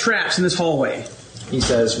 where are the traps in this hallway? He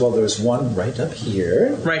says, well, there's one right up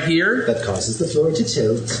here Right here? that causes the floor to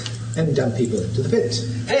tilt and dump people into the pit.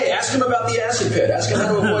 Hey, ask him about the acid pit. Ask him how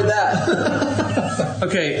to avoid that.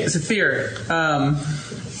 Okay, Sathir.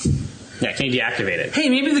 Yeah, can you deactivate it? Hey,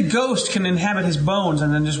 maybe the ghost can inhabit his bones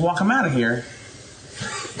and then just walk him out of here.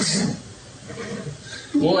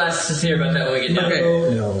 We'll ask Cecilia about that when we get down.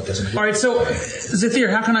 Okay. No, it doesn't. All right, so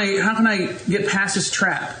Zathir, how can I get past this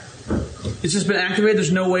trap? It's just been activated.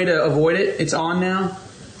 There's no way to avoid it. It's on now.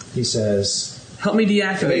 He says, Help me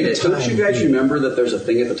deactivate it. Don't you guys remember that there's a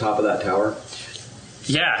thing at the top of that tower?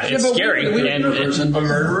 Yeah, it's but scary. we And person. A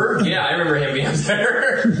murderer? Yeah, I remember him being up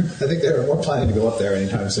there. I think they were planning to go up there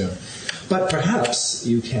anytime soon. But perhaps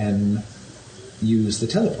you can use the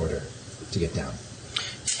teleporter to get down.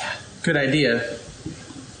 Good idea.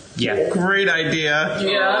 yeah. Great idea.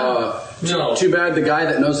 Yeah. No. Too bad the guy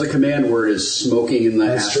that knows the command word is smoking in the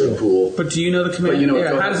That's acid true. pool. But do you know the command? But you know what,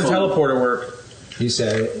 yeah, go how does the ahead, teleporter work? You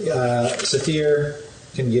say, Sathir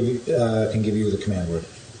can give you the command word.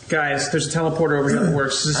 Guys, there's a teleporter over here that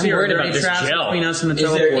works. Zathir, worried are there about any this traps gel. between us and the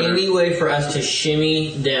Is there teleporter? any way for us to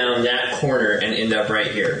shimmy down that corner and end up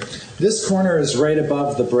right here? This corner is right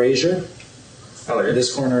above the brazier. Oh, it is.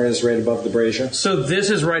 This corner is right above the brazier. So this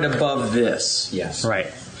is right above this. Yes. Right.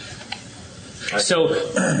 So,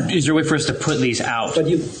 is there a way for us to put these out? But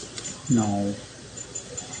you, No.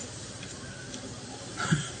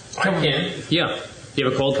 I can. Yeah. You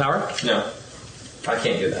have a cold power? No. I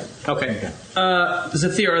can't do that. Okay.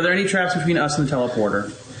 Zathir, are there any traps between us and the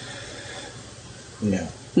teleporter? no.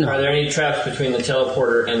 Are there any traps between the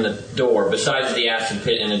teleporter and the door besides the acid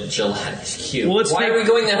pit and a gelatinous cube? Well, let's Why take- are we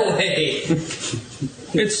going that way?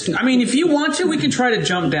 I mean, if you want to, we can try to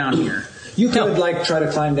jump down here. You could try to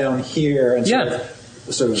climb down here and Yeah.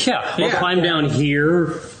 sort of Yeah. We'll climb down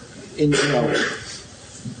here. in,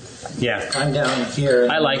 Yeah. I'm down here.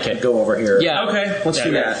 I like it. Go over here. Yeah. Okay, let's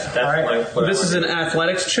do that. That's All right. what I This is wanted. an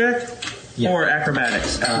athletics check or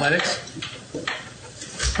acrobatics? Athletics.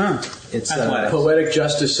 Huh. It's Athletics. Poetic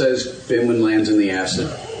justice says Binwin lands in the acid.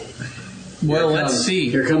 Well, Here let's comes- see.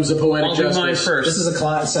 Here comes the poetic I'll do justice. mine first. This is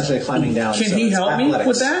essentially a climbing down. Can so he it's help me athletics.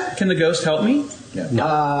 with that? Can the ghost help me? Yeah.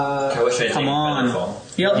 I wish I Come didn't on.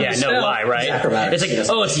 Featherfall. Yep, Yeah, no stealth. lie, right? acrobatics. It's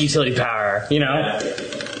like, oh, it's utility power, you know?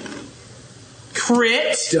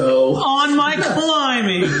 Crit Doe. on my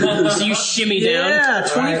climbing. So you shimmy down. Yeah,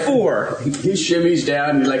 24. He shimmies down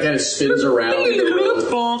and like kind of spins around.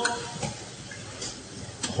 Bonk.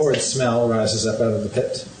 Horrid smell rises up out of the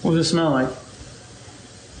pit. What does it smell like?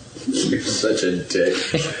 You're such a dick.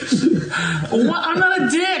 What? I'm not a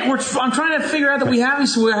dick. I'm trying to figure out that we have you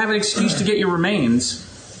so we have an excuse to get your remains.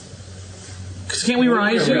 Because can't we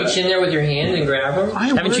rise You you? reach in there with your hand and grab them.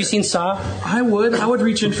 Haven't you seen Saw? I would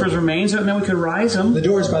reach in for his remains and then we could rise him. The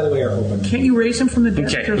doors, by the way, are open. Can't you raise him from the dead?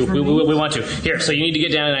 Okay, after his we remains? want to. Here, so you need to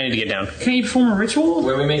get down and I need to get down. Can't you perform a ritual?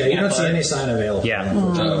 Where we make Yeah, you don't see any sign of ale.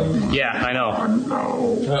 Yeah. Yeah, I know.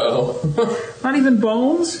 Oh. Not even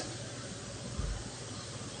bones?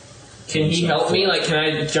 Can he help me? Like, can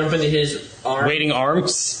I jump into his arm? Waiting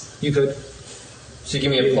arms, You could. So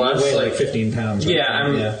give me a You plus. weigh like Like, 15 pounds. Right? Yeah,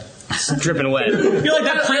 I'm- Yeah. dripping wet. You're like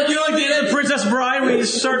that. You're like the end of the Princess Bride where you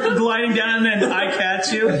start gliding down and then I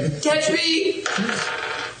catch you. catch me,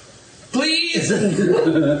 please.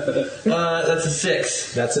 That's a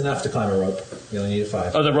 6. That's enough to climb a rope. You only need a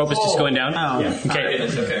 5. Oh, the rope is just going down? Oh. Yeah. Okay.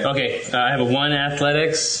 Okay. Okay, I have a 1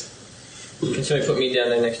 athletics. Can somebody put me down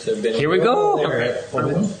there next to Ben? Here we go. Okay.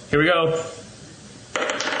 Here we go.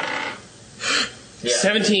 Yeah.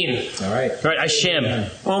 17. All right. All right, I shim.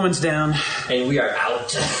 Woman's down. And we are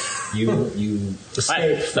out. You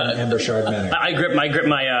escape from Amber Shard Manor. I grip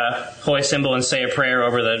my holy symbol and say a prayer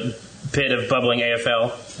over the pit of bubbling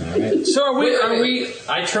AFL. All right. So are we?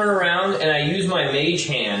 I turn around and I use my mage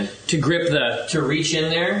hand To grip to reach in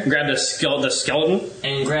there grab the skeleton.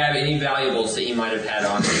 and grab any valuables that he might have had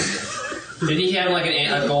on him. Did he have like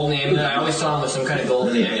a golden amulet? I always saw him with some kind of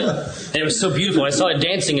golden amulet. And it was so beautiful. I saw it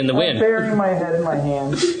dancing in the wind. burying my head in my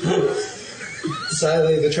hands.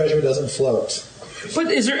 Sadly, the treasure doesn't float.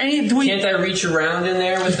 But is there any? Do we? Can't I reach around in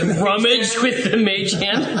there with the mage Rummage hand? with the mage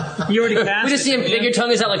hand. You already cast. We just see him it, figure yeah?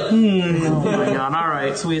 tongue is out like, Oh my god! All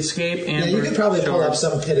right, so we escape and Yeah, you could probably pull up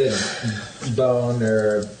some pitted bone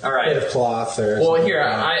or All right. bit of cloth or. Well, something here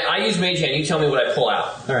like that. I use mage hand. You tell me what I pull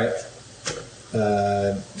out. All right.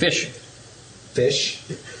 fish. Fish.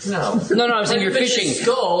 No, No, I'm saying you're Fish's fishing.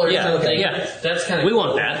 skull or Yeah, something. yeah. That's kind of. We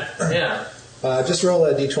want that. Yeah. Just roll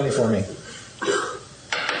a d20 for me.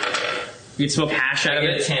 You'd smoke hash out I of get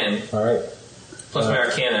a it. 10. All right. Plus my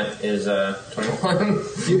Arcana is 21.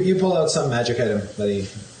 You pull out some magic item that he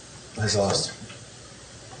has lost.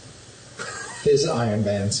 His iron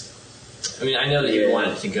bands. I mean, I know that you want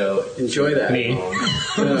it to go. Enjoy that. Me. No,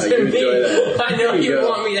 you enjoy that. I know Here you go.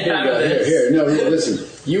 want me to Here have you go. this. Here, no, listen.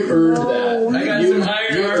 You earned that. I got you, some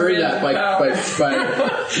iron You earned that by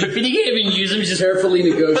But you can't even use them. Just carefully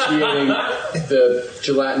negotiating the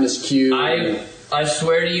gelatinous cube. I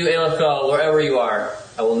swear to you, LFL, wherever you are,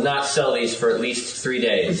 I will not sell these for at least 3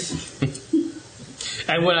 days.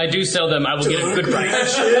 and when I do sell them, I will get a good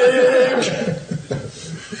price.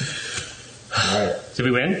 All right. Did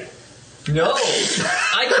we win? No!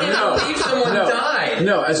 I can't believe someone died!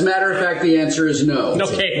 No, as a matter of fact, the answer is no.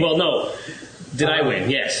 Okay. Well, no. Did I win?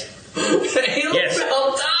 Yes.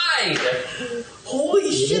 LFL died! Holy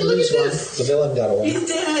You shit, didn't look lose at one. this! The villain got away. He's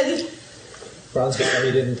dead! Bronze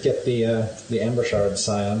Golem, didn't get the Amber Shard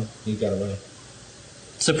scion. He got away.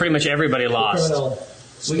 So pretty much everybody lost. Criminal.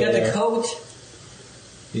 We got the Square. coat.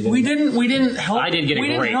 You We didn't help. I did get a we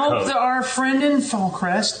great didn't help coat. our friend in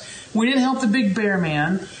Fallcrest. We didn't help the Big Bear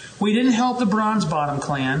Man. We didn't help the Bronze Bottom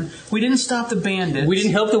Clan. We didn't stop the bandits. We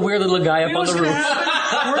didn't help the weird little guy You up know on what's the gonna roof.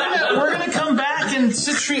 happen? We're gonna come back and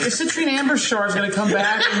Citrine Amber Shard is gonna come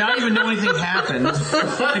back and not even know anything happened,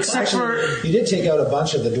 except for You did take out a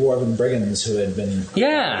bunch of the dwarven brigands who had been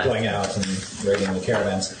Yeah. going out and raiding the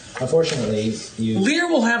caravans. Unfortunately, you Lear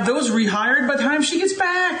will have those rehired by the time she gets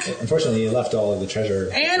back. you left all of the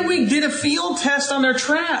treasure. And we did a field test on their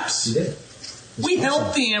traps. You did. We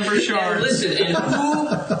helped the Amber And Shards. listen, and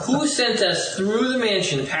who sent us through the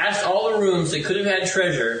mansion, past all the rooms that could have had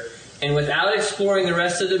treasure, and without exploring the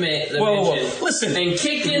rest of the, the Whoa, mansion, listen. and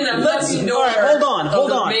kicked in the Let's- fucking door. all right, hold on, of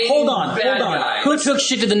hold the on, main hold on, bad hold on. guy. Who took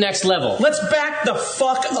shit to the next level? Let's back the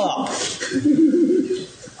fuck up.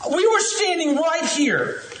 We were standing right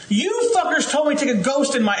here. You fuckers told me to take a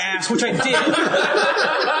ghost in my ass, which I did.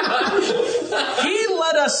 He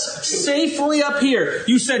led us safely up here.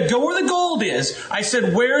 You said, go where the gold is. I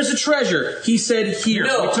said, where's the treasure? He said, here.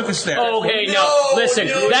 No. He took us there. Okay, no. Listen,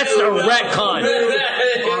 that's a retcon.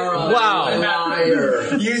 Wow.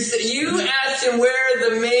 Liar. You asked him where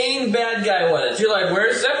the main bad guy was. You're like,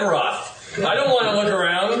 where's Sephiroth? I don't want to look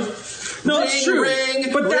around. No, it's true.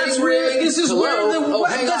 But that's where this is Hello? where the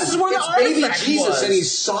Hang this on. is where the It's baby artifact Jesus was. and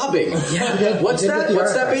he's sobbing. Yeah. What's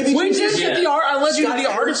that baby We Jesus? did get the art. I led you to Scott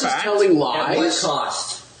the Harris is artifact. telling At what lies.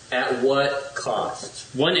 cost? At what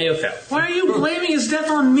cost? 1 AOFL. Why are you blaming his death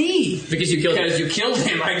on me? Because you killed him. Because you killed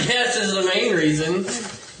him, I guess, is the main reason.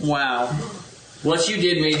 Wow. What you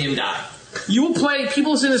did made him die. You will play,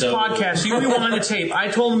 people listen to this podcast, you rewind the tape. I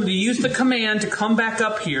told him to use the command to come back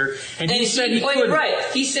up here, and he said he played couldn't. right.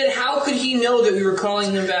 He said, how could he know that we were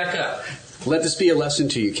calling him back up? Let this be a lesson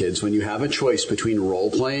to you kids. When you have a choice between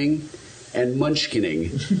role-playing and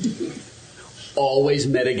munchkinning, always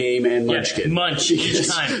metagame and munchkin. Yeah, munch each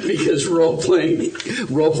time. Because role-playing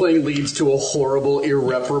leads to a horrible,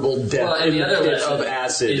 irreparable death Well, and in the the other pit lesson of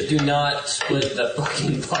acid. is do not split the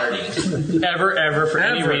fucking party. Ever, for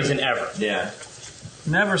any Ever. reason, ever. Yeah.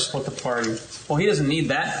 Never split the party. Well, he doesn't need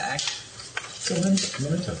that back.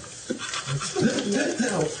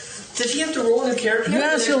 Does he have to roll a new character?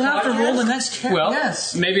 Yes, he'll have to roll the next character. Well,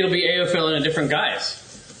 yes. maybe it'll be AOFL in a different guise.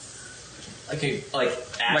 Like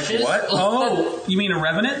ashes? Like what? Oh, you mean a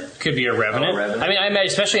revenant? Could be a revenant. Oh, a revenant. I mean, I imagine,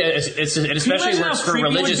 especially it Can you especially imagine works how for creepy it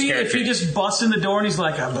would religious be characters. if he just busts in the door and he's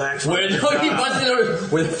like, I'm back. Where he busted over?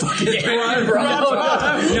 Where the fuck is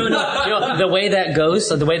No, the way that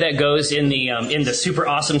goes in the super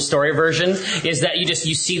awesome story version is that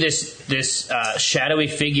you see this shadowy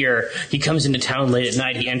figure. He comes into town late at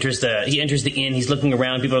night. He enters the inn. He's looking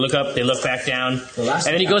around. People look up. They look back down. The last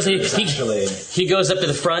And then he goes actually he goes up to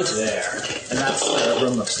the front. there, and that's the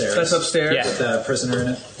room upstairs. That's upstairs? Yeah. With the prisoner in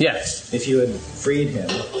it. Yeah, If you had freed him,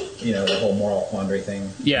 the whole moral quandary thing,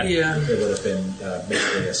 yeah. Yeah. it would have been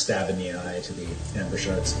basically a stab in the eye to the amber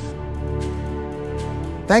shards.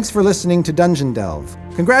 Thanks for listening to Dungeon Delve.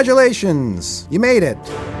 Congratulations! You made it!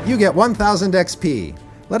 You get 1000 XP.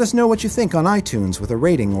 Let us know what you think on iTunes with a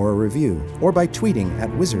rating or a review, or by tweeting at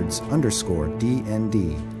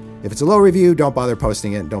wizards_DND. If it's a low review, don't bother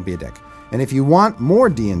posting it, don't be a dick. And if you want more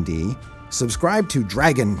D&D, subscribe to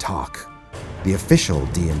Dragon Talk, the official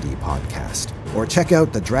D&D podcast, or check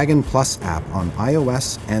out the Dragon Plus app on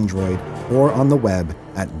iOS, Android, or on the web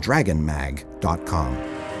at dragonmag.com.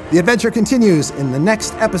 The adventure continues in the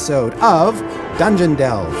next episode of Dungeon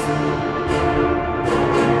Delve.